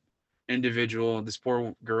poor individual, this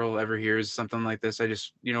poor girl ever hears something like this. I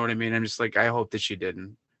just, you know what I mean. I'm just like, I hope that she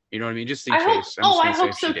didn't. You know what I mean? Just in case. I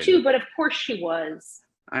hope so too. But of course she was.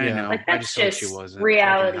 I know. Like, I that's just hope she wasn't.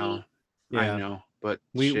 Reality. Yeah. I know, but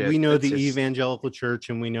we know the evangelical church,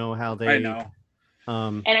 and we know how they. I know.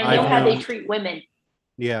 And I know how they treat women.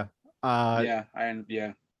 Yeah. Yeah.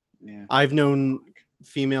 I've known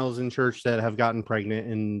females in church that have gotten pregnant,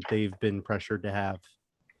 and they've been pressured to have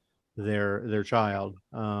their child.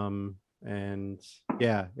 And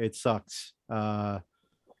yeah, it sucks. But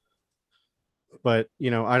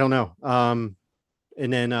I don't know.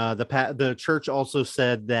 And then the church also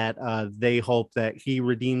said that they hope that he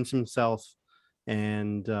redeems himself,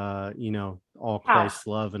 and all Christ's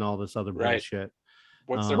love and all this other bullshit.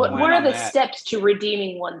 What are the steps to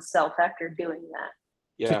redeeming oneself after doing that?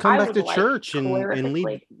 Yeah. To come back to church and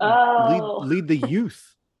lead the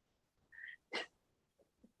youth.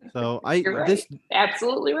 So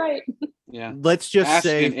absolutely right. Yeah. Let's just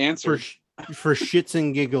say for shits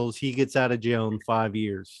and giggles, he gets out of jail in 5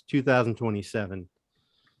 years, 2027.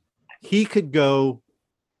 He could go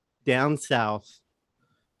down south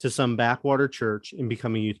to some backwater church and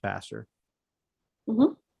become a youth pastor.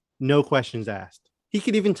 Mm-hmm. No questions asked. He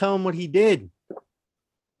could even tell him what he did,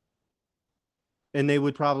 and they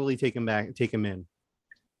would probably take him in.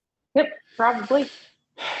 Yep, probably.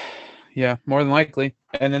 Yeah, more than likely.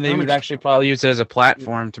 And then they would actually probably use it as a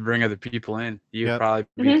platform to bring other people in. You'd probably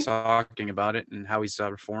be talking about it and how he's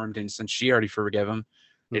reformed. And since she already forgave him,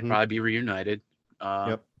 they'd probably be reunited.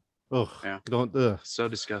 Yep. Oh, yeah. So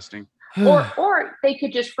disgusting. or they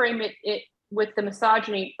could just frame it with the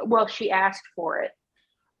misogyny. Well, she asked for it.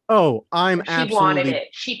 Oh, she wanted it.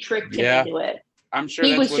 She tricked him into it. I'm sure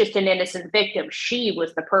he was just an innocent victim. She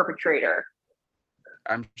was the perpetrator.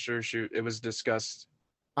 I'm sure it was discussed.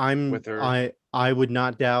 With her. I would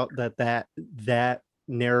not doubt that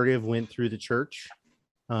narrative went through the church,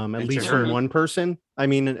 at least from one person. I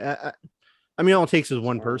mean, all it takes is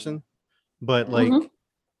one person, but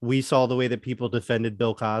we saw the way that people defended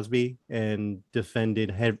Bill Cosby and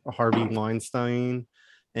defended Harvey Weinstein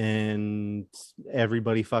and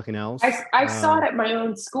everybody fucking else. I saw it at my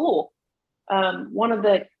own school. One of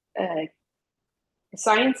the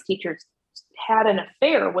science teachers had an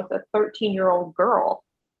affair with a 13-year-old girl.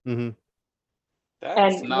 Mm-hmm.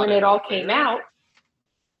 And when it all came out,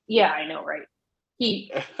 yeah, I know, right?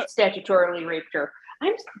 He statutorily raped her.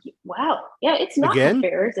 Wow. Yeah, it's not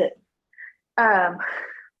fair, is it? Pardon?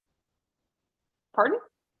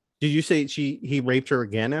 Did you say he raped her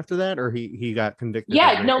again after that, or he got convicted?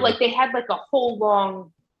 Yeah, no, like they had like a whole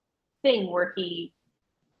long thing where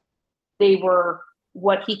they were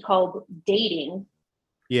what he called dating.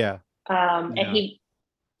 Yeah. And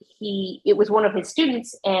it was one of his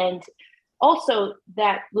students, and also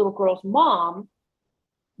that little girl's mom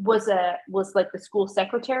was like the school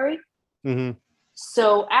secretary. Mm-hmm.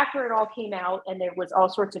 So after it all came out, and there was all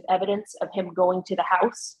sorts of evidence of him going to the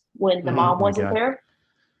house when the mom wasn't there,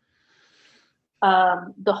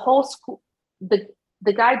 the whole school,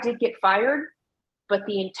 the guy did get fired, but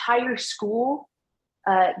the entire school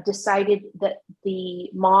decided that the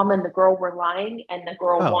mom and the girl were lying, and the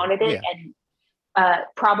girl wanted it, and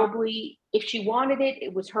probably if she wanted it,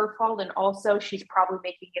 it was her fault, and also she's probably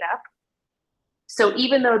making it up. So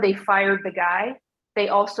even though they fired the guy, they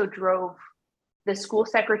also drove the school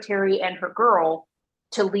secretary and her girl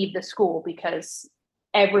to leave the school because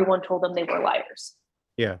everyone told them they were liars.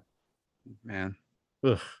 Yeah. Man.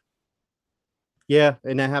 Ugh. Yeah,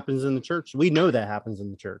 and that happens in the church. We know that happens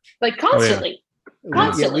in the church. Like constantly.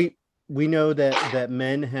 Constantly. Yeah, we know that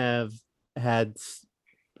men have had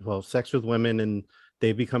sex with women and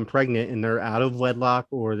they become pregnant and they're out of wedlock,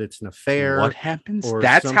 or it's an affair. What happens?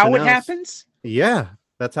 That's how it happens? Yeah,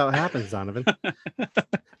 that's how it happens, Donovan.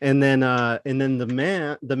 and then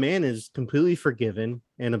the man is completely forgiven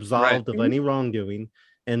and absolved of any wrongdoing,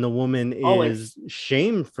 and the woman is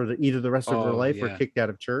shamed for either the rest of her life or kicked out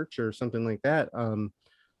of church or something like that.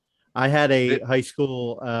 I had a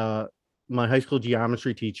my high school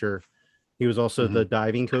geometry teacher. He was also the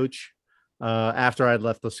diving coach. After I'd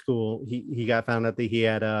left the school, he got found out that he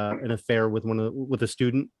had an affair with a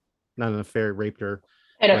student. Not an affair, raped her.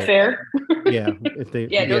 An affair? Yeah.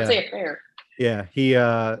 Don't say affair. Yeah, he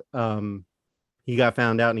got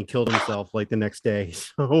found out and he killed himself like the next day.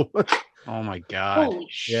 So oh my god. Holy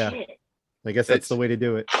shit. I guess that's the way to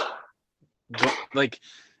do it. Like,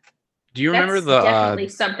 do you remember definitely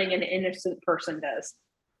something an innocent person does.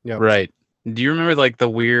 Yeah. Right. Do you remember like the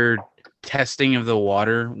weird testing of the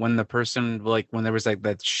water when the person, like, when there was like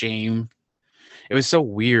that shame? It was so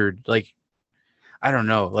weird. Like, I don't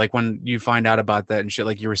know, like when you find out about that and shit,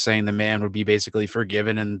 like you were saying, the man would be basically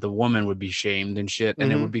forgiven and the woman would be shamed and shit.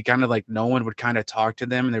 And it would be kind of like no one would kind of talk to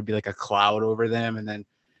them and there'd be like a cloud over them. And then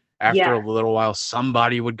after a little while,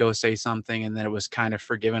 somebody would go say something and then it was kind of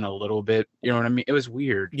forgiven a little bit. You know what I mean? It was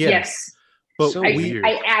weird. Yes. But so weird.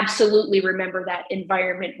 I absolutely remember that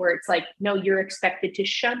environment where it's like, no, you're expected to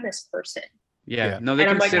shun this person. Yeah. No, they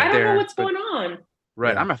and can I'm like, sit I don't there, know what's going on.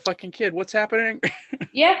 Right. I'm a fucking kid. What's happening?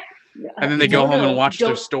 Yeah. And then they go home and watch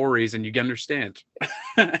their stories and you can understand.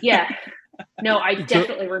 Yeah. No, I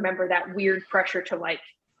definitely remember that weird pressure to like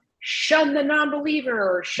shun the non-believer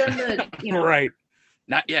or shun the, Right.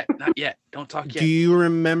 Not yet. Don't talk yet. Do you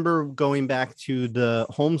remember going back to the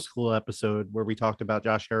homeschool episode where we talked about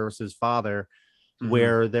Josh Harris's father,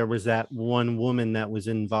 where there was that one woman that was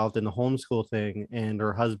involved in the homeschool thing and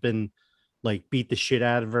her husband like beat the shit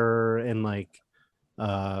out of her and like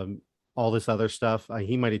all this other stuff.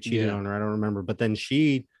 He might have cheated on her. I don't remember. But then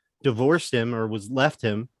she divorced him or left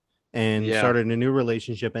him and started a new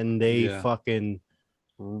relationship. And they fucking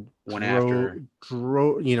went after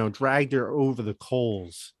her. Dragged her over the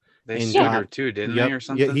coals. They sued her too, didn't they, or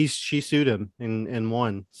something? Yeah, she sued him and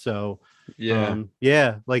won. So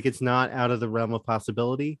like it's not out of the realm of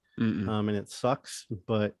possibility. And it sucks.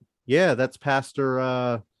 But yeah, that's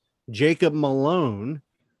Pastor Jacob Malone.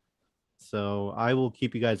 So I will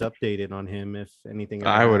keep you guys updated on him if anything.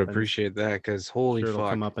 I would appreciate that because holy fuck, it'll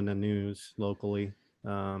come up in the news locally.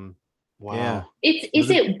 Wow. Yeah. Is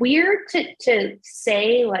it weird to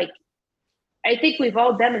say, like, I think we've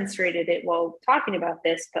all demonstrated it while talking about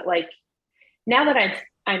this, but like now that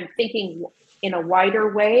I'm thinking in a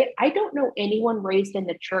wider way, I don't know anyone raised in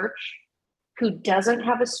the church who doesn't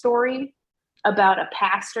have a story about a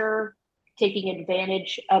pastor taking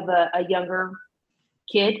advantage of a younger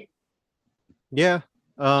kid. Yeah.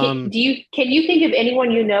 Can you think of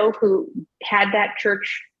anyone you know who had that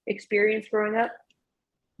church experience growing up?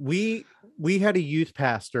 We had a youth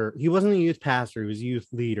pastor. He wasn't a youth pastor, he was a youth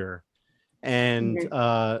leader. And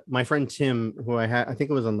my friend Tim, who I think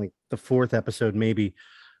it was on like the 4th episode, maybe,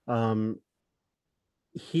 we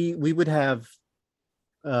would have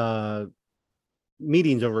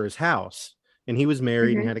meetings over his house, and he was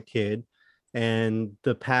married and had a kid, and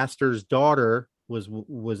the pastor's daughter was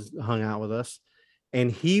hung out with us,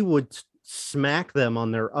 and he would smack them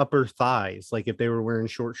on their upper thighs, like if they were wearing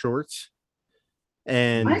short shorts.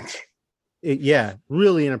 And What?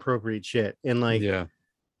 Really inappropriate shit. And like, Yeah.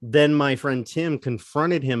 then my friend Tim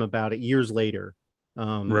confronted him about it years later,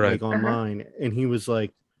 like online, and he was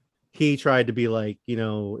like, he tried to be like,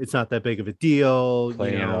 it's not that big of a deal,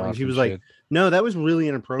 and she was like, no, that was really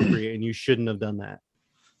inappropriate, and you shouldn't have done that.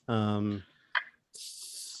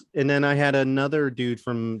 And then I had another dude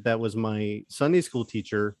that was my Sunday school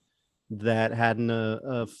teacher that had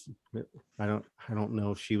I don't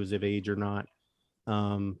know if she was of age or not,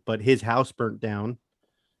 but his house burnt down.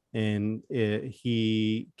 And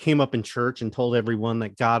he came up in church and told everyone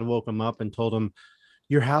that God woke him up and told him,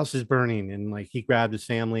 your house is burning. And like, he grabbed his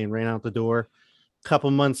family and ran out the door. A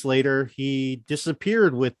couple months later, he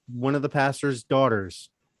disappeared with one of the pastor's daughters.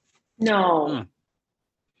 No.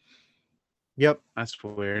 Yep. That's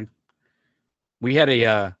weird. We had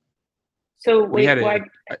a so wait, why?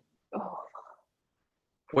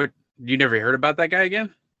 What, you never heard about that guy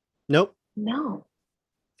again? Nope. No.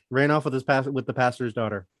 Ran off with the pastor's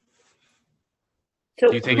daughter. So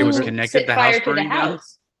do you think it was connected to house burning down?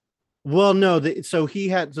 Well, no. So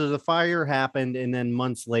the fire happened, and then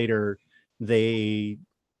months later they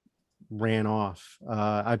ran off.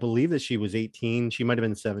 I believe that she was 18. She might have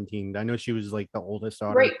been 17. I know she was like the oldest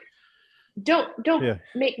daughter. Right. Don't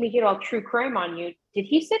make me get all true crime on you. Did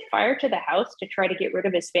he set fire to the house to try to get rid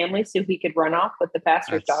of his family so he could run off with the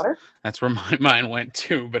pastor's daughter? That's where my mind went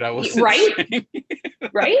too, but I was right. Thank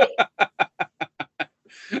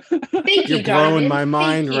you, You're blowing my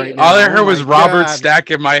mind right now. All I heard was Robert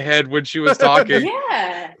Stack in my head when she was talking.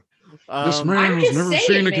 Yeah. This man was never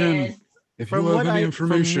seen again. If you have any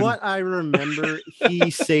information. From what I remember, he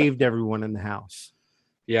saved everyone in the house.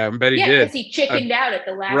 Yeah, I bet he did. Yeah, because he chickened out at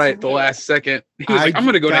the last the last second. He was like, I'm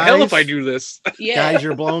going to go to hell if I do this. Yeah. Guys,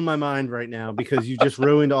 you're blowing my mind right now because you just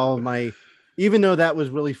ruined all of my... Even though that was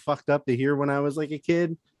really fucked up to hear when I was like a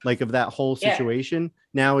kid, like of that whole situation,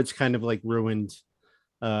 now it's kind of like ruined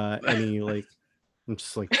any like... I'm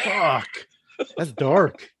just like, fuck. That's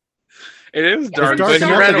dark. It is dark, but he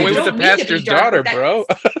ran away with the pastor's daughter, bro.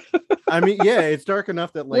 I mean, yeah, it's dark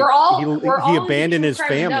enough that like he abandoned his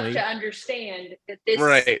family. To understand that this,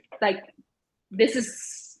 like, this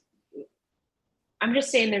is. I'm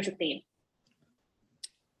just saying, there's a theme.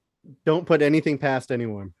 Don't put anything past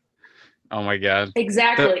anyone. Oh my god!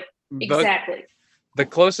 Exactly. The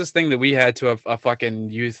closest thing that we had to a fucking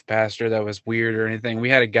youth pastor that was weird or anything, we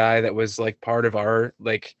had a guy that was like part of our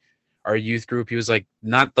youth group. He was like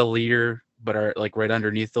not the leader, but like right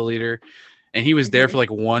underneath the leader. And he was there for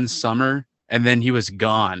like one summer and then he was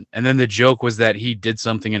gone. And then the joke was that he did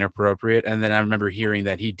something inappropriate. And then I remember hearing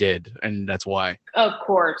that he did. And that's why. Of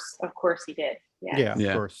course he did. Yeah,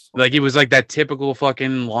 of course. Like he was like that typical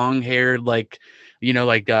fucking long haired, like,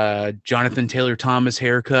 Jonathan Taylor Thomas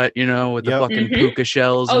haircut, with the fucking puka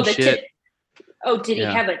shells and shit. Did he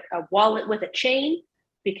have a wallet with a chain?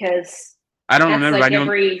 Because I don't remember. Like I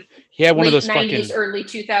know he had one of those 90s, fucking early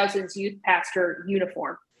 2000s youth pastor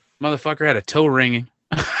uniform. Motherfucker had a toe ring.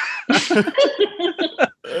 I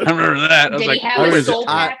remember that. I was Did like, he have a soul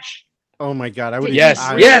patch? Oh my god! I would. Yes.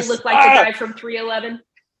 Look like the guy from 311.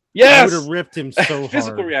 Yes. I would have ripped him so hard.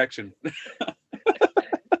 Physical reaction.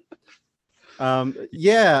 I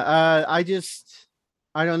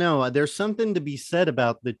don't know. There's something to be said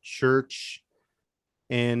about the church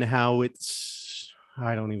and how it's,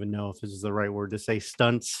 I don't even know if this is the right word to say,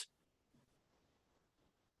 stunts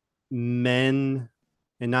men,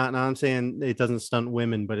 and not I'm saying it doesn't stunt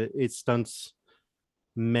women, but it stunts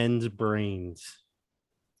men's brains.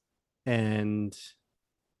 And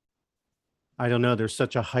I don't know, there's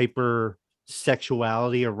such a hyper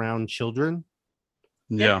sexuality around children.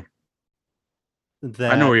 Yeah.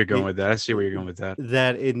 I know where you're going with that. I see where you're going with that.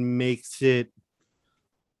 That it makes it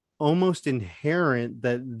almost inherent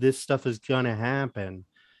that this stuff is going to happen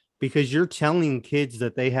because you're telling kids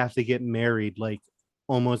that they have to get married like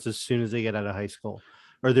almost as soon as they get out of high school,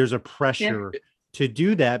 or there's a pressure to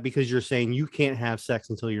do that because you're saying you can't have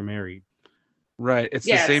sex until you're married. Right. It's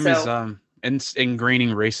the same as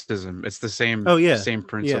ingraining racism. It's the same. Same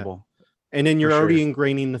principle. Yeah. And then you're already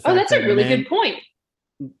ingraining the fact. Oh, that's a really good point.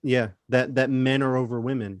 Yeah, that men are over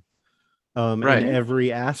women, in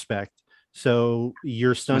every aspect. So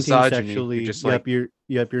you're stunting sexually. You're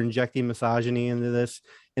injecting misogyny into this,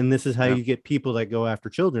 and this is how you get people that go after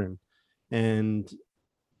children, and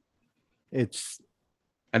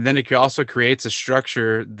then it also creates a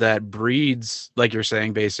structure that breeds, like you're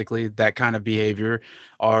saying, basically that kind of behavior,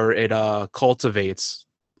 or it cultivates,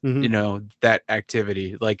 that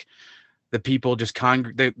activity. Like the people just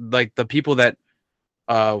the people that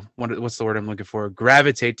what's the word I'm looking for?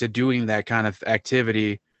 Gravitate to doing that kind of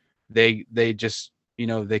activity. They just,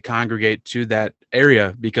 they congregate to that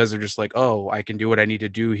area because they're just like, oh, I can do what I need to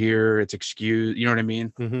do here. It's excused. You know what I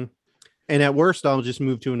mean? Mm-hmm. And at worst, I'll just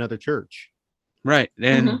move to another church. Right.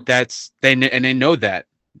 And they know that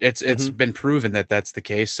it's Mm-hmm. been proven that that's the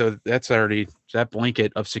case. So that's already, that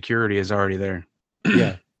blanket of security is already there.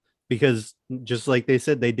 Yeah. Because just like they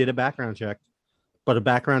said, they did a background check, but a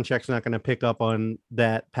background check's not going to pick up on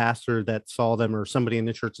that pastor that saw them or somebody in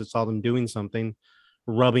the church that saw them doing something,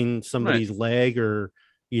 rubbing somebody's leg or,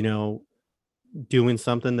 doing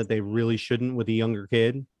something that they really shouldn't with a younger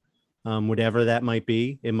kid. Whatever that might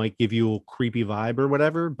be, it might give you a creepy vibe or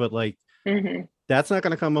whatever, but like that's not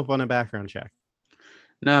going to come up on a background check.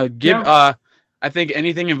 No, I think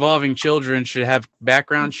anything involving children should have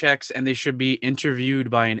background checks, and they should be interviewed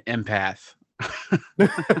by an empath. Then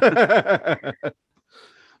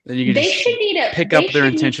you can they should need to pick up their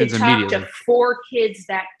intentions immediately. Talk to 4 kids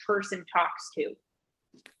that person talks to.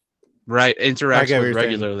 Right, interacts with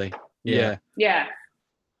regularly. Yeah.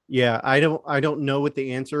 I don't know what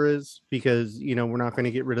the answer is because we're not going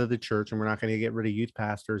to get rid of the church and we're not going to get rid of youth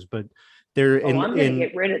pastors, but I'm going to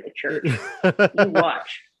get rid of the church. You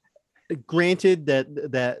watch. Granted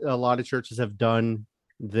that a lot of churches have done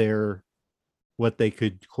what they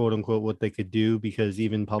could, quote unquote, what they could do, because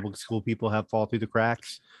even public school people have fall through the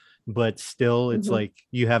cracks, but still it's like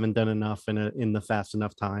you haven't done enough in the fast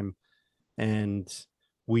enough time. And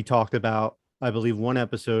we talked about, I believe, one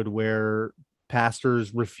episode where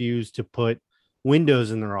pastors refuse to put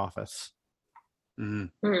windows in their office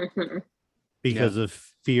because of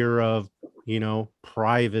fear of,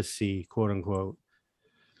 privacy, quote unquote.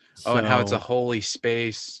 Oh, and how it's a holy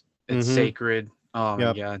space. It's sacred. Oh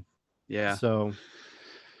my God. Yeah. So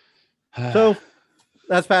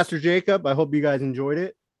that's Pastor Jacob. I hope you guys enjoyed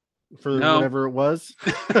it for whatever it was.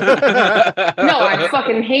 No, I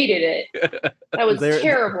fucking hated it. That was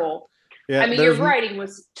terrible. Yeah, I mean, your writing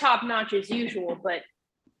was top notch as usual, but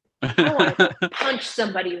I want to punch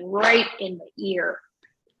somebody right in the ear.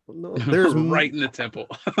 There's right in the temple.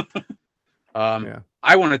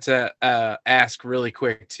 I wanted to ask really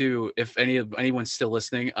quick too, if anyone's still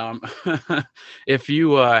listening, if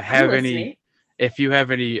you have any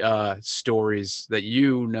stories that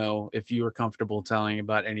if you are comfortable telling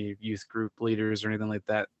about any youth group leaders or anything like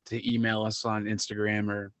that, to email us on Instagram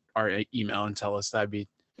or our email and tell us, that'd be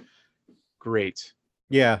great.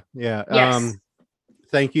 Yeah. Yes.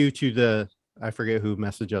 Thank you to I forget who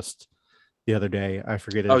messaged us the other day. I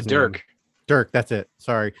forget his name. Dirk, that's it.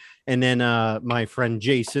 Sorry. And then my friend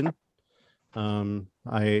Jason.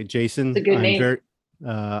 Jason, it's a good name.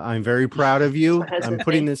 I'm very proud of you. I'm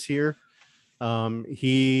putting this here.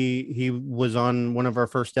 He was on one of our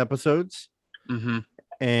first episodes.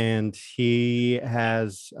 And he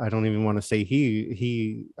has, I don't even want to say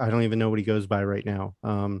I don't even know what he goes by right now.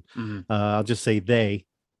 I'll just say they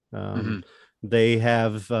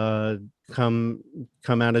have come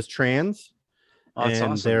out as trans. Oh, and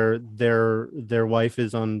awesome. their wife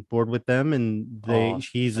is on board with them, and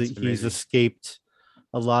he's escaped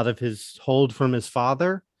a lot of his hold from his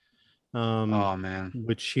father,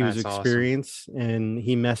 which he was experiencing. Awesome. And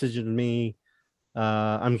he messages me.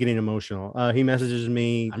 I'm getting emotional. He messages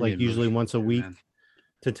me usually once a week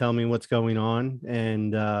to tell me what's going on,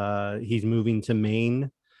 and he's moving to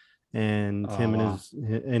Maine, and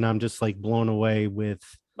and I'm just like blown away with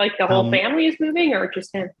like the whole family is moving, or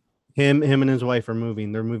just him. Him and his wife are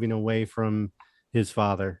moving. They're moving away from his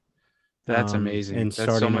father. That's amazing. And that's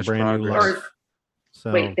starting a brand new life.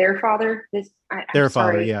 So wait, their father? Their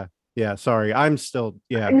father, yeah. Sorry, I'm still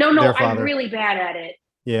No, I'm really bad at it.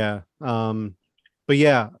 Yeah. But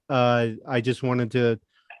I just wanted to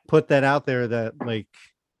put that out there that like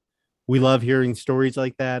we love hearing stories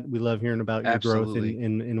like that. We love hearing about your growth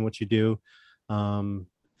in what you do.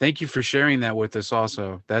 Thank you for sharing that with us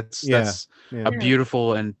also. That's a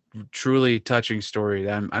beautiful and truly touching story.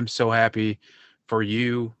 I'm so happy for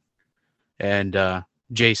you and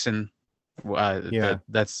Jason.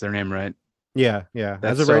 That's their name, right? Yeah.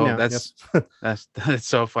 That's as of right now. That's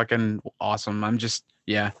so fucking awesome. I'm just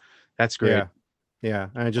that's great. Yeah.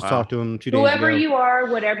 I just talked to him 2 days ago. Whoever you are,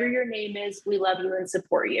 whatever your name is, we love you and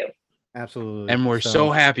support you. Absolutely. And we're so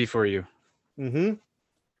happy for you.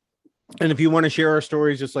 And if you want to share our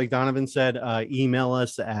stories, just like Donovan said, email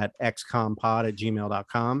us at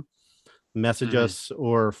xcompod@gmail.com. Message us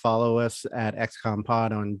or follow us at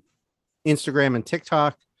xcompod on Instagram and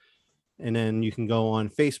TikTok. And then you can go on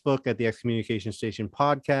Facebook at the X Communication Station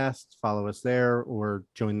Podcast. Follow us there or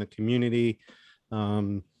join the community.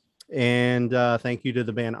 And thank you to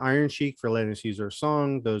the band Iron Chic for letting us use their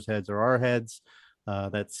song. Those heads are our heads.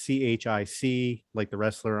 That's CHIC, like the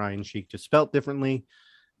wrestler Iron Sheik, just spelt differently.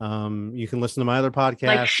 You can listen to my other podcast,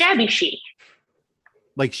 Like Shabby Chic.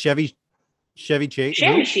 Like Chevy Chase.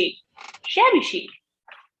 Shabby Chic. Shabby Chic.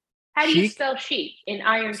 How do you Chic? spell chic in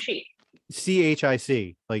Iron Sheik?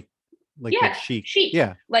 CHIC, like Yeah, chic. chic.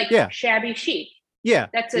 Yeah, Like yeah. Shabby Chic. yeah.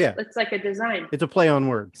 That's yeah. It's like a design. It's a play on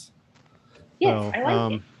words. Yes, So, I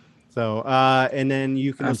like it. So, and then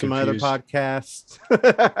you can I'm listen to my other confused.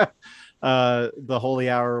 podcast, The Holy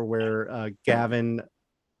Hour, where Gavin,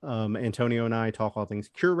 Antonio, and I talk all things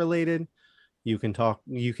cure related. You can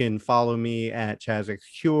follow me at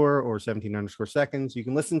ChazXCure or 17_seconds. You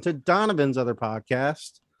can listen to Donovan's other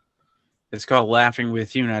podcast. It's called Laughing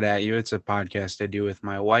With You, Not At You. It's a podcast I do with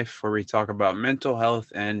my wife where we talk about mental health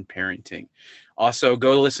and parenting. Also,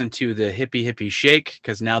 go listen to the Hippie Shake,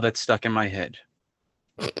 because now that's stuck in my head.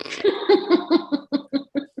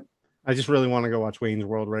 I just really want to go watch Wayne's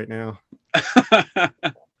World right now.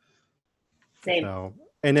 Same. So,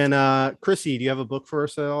 and then Chrissy, do you have a book for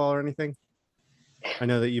us at all or anything? I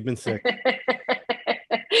know that you've been sick.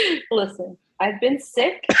 Listen, I've been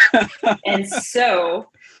sick, and so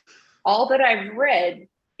all that I've read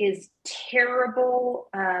is terrible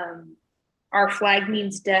Our Flag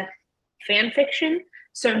Means Death fan fiction.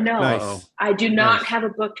 So no, Nice. I do not Nice. have a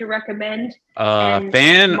book to recommend. And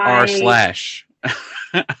Fan my- or slash?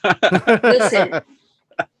 Listen,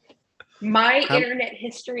 my How- internet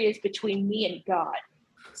history is between me and God.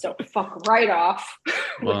 So fuck right off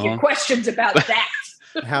with your Well. questions about that.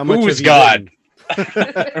 How much Who's have you God? written?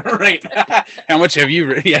 Right. How much have you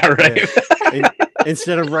read? Yeah, right.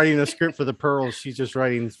 Instead of writing a script for the Pearls, she's just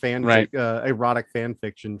writing Right. erotic fan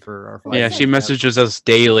fiction for Our Flag Yeah, Means she Death. messages us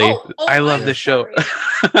daily. I love I'm the show.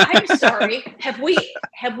 sorry. I'm sorry. Have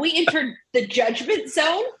we entered the judgment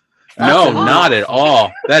zone? No, Absolutely. not at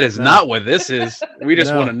all. That is No. not what this is. We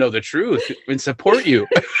just No. want to know the truth and support you.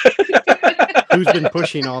 Who's been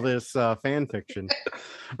pushing all this fan fiction?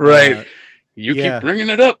 Right. You yeah. keep bringing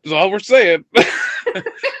it up. Is all we're saying.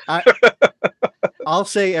 I'll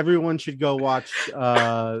say everyone should go watch.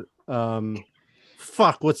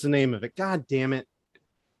 What's the name of it? God damn it!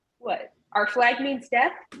 What? Our Flag Means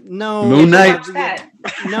Death? No, Moon Knight? Watch that.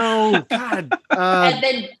 No, God. And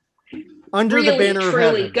then Under really, the Banner of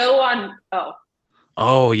truly Heaven. go on. Oh,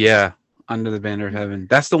 Oh yeah, Under the Banner of Heaven.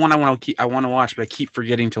 That's the one I want to watch, but I keep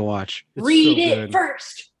forgetting to watch. It's read so it good.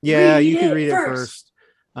 first. Yeah, you can read it first.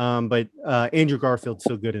 But Andrew Garfield's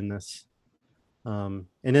so good in this. And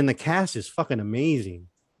then the cast is fucking amazing.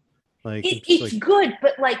 Like It's good,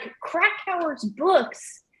 but like Krakauer's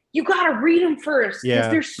books, you gotta read them first. Yeah.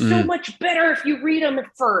 Because they're so much better if you read them at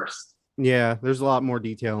first. yeah, there's a lot more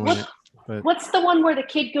detail in it. But What's the one where the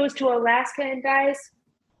kid goes to Alaska and dies?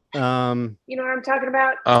 You know what I'm talking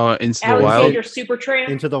about? Oh, Into the Wild. Alexander Supertramp.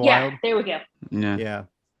 Into the Yeah, Wild. there we go. Yeah.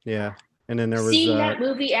 Yeah. And then there was Seeing that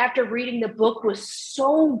movie after reading the book was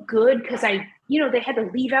so good because they had to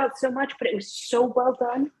leave out so much, but it was so well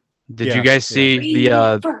done. Did Yeah, you guys see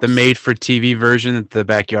yeah. the made-for-TV version that the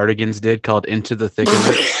Backyardigans did called Into the Thick of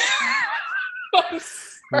It? I'm oh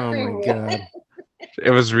sorry, my what? god.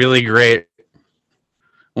 It was really great.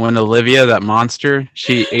 When Olivia, that monster,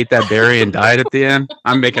 she ate that berry and died at the end.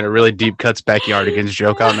 I'm making a really deep cuts Backyardigans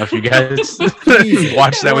joke. I don't know if you guys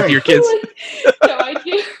watch that with your kids. No, I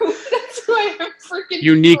do. That's why I'm freaking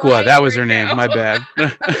Uniqua, crying that was her right name. now. My bad.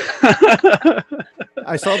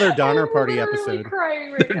 I saw their Donner I'm Party literally episode.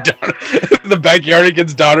 crying right now. The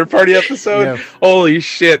Backyardigans Donner Party episode. Yeah. Holy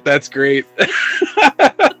shit, that's great.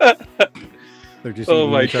 They're just Oh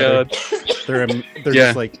eating my each other. god. They're Yeah.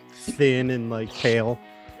 just like thin and like pale.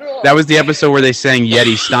 That was the episode where they sang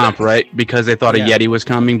Yeti Stomp, right? Because they thought Yeah. a Yeti was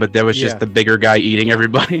coming, but there was just Yeah. the bigger guy eating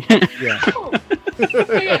everybody. Yeah. I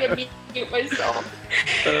gotta mute myself.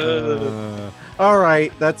 All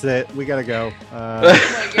right, that's it. We gotta go. Oh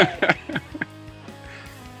my god.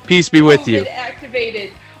 Peace be with you. COVID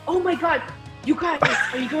activated. Oh my god. You guys,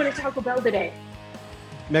 are you going to Taco Bell today?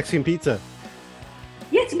 Mexican pizza.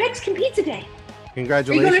 Yeah, it's Mexican Pizza Day. Are you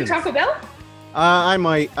Congratulations. going to Taco Bell? I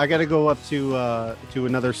might. I gotta go up to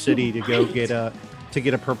another city to go get a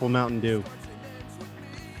purple Mountain Dew.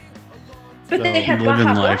 But So, they have living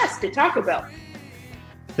Baja life. Blast at Taco Bell.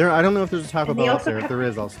 I don't know if there's a Taco And they Bell up also there. If have- there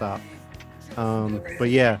is, I'll stop. But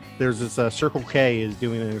yeah, there's this Circle K is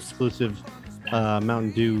doing an exclusive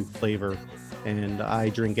Mountain Dew flavor, and I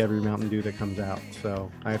drink every Mountain Dew that comes out, so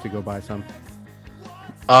I have to go buy some.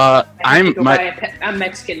 I have to I'm go my buy a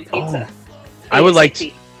Mexican pizza. I would like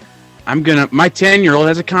ASAP. my 10-year-old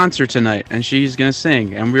has a concert tonight and she's gonna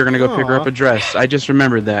sing and we're gonna go pick her up Aw. a dress. I just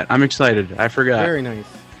remembered that. I'm excited. I forgot. Very nice.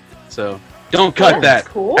 So don't cut Oh, that. that's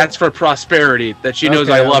cool. That's for prosperity. That she knows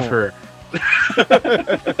Okay, I I love won't. her.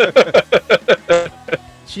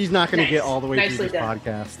 She's not going to get all the way through Nicely this done.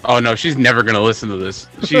 podcast. Oh no, she's never gonna listen to this.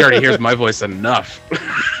 She already hears my voice enough.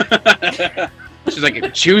 She's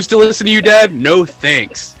like, choose to listen to you, Dad? No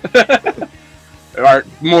thanks. Or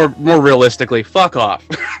more realistically, fuck off.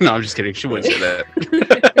 No, I'm just kidding. She wouldn't say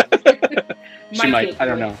that. She might. I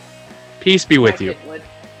don't know. Peace be with you.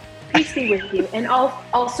 Peace be with you, and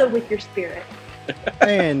also with your spirit.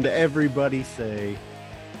 And everybody say,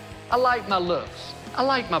 I like my looks. I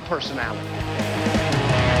like my personality.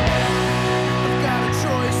 I've got a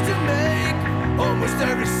choice to make almost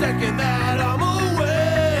every second that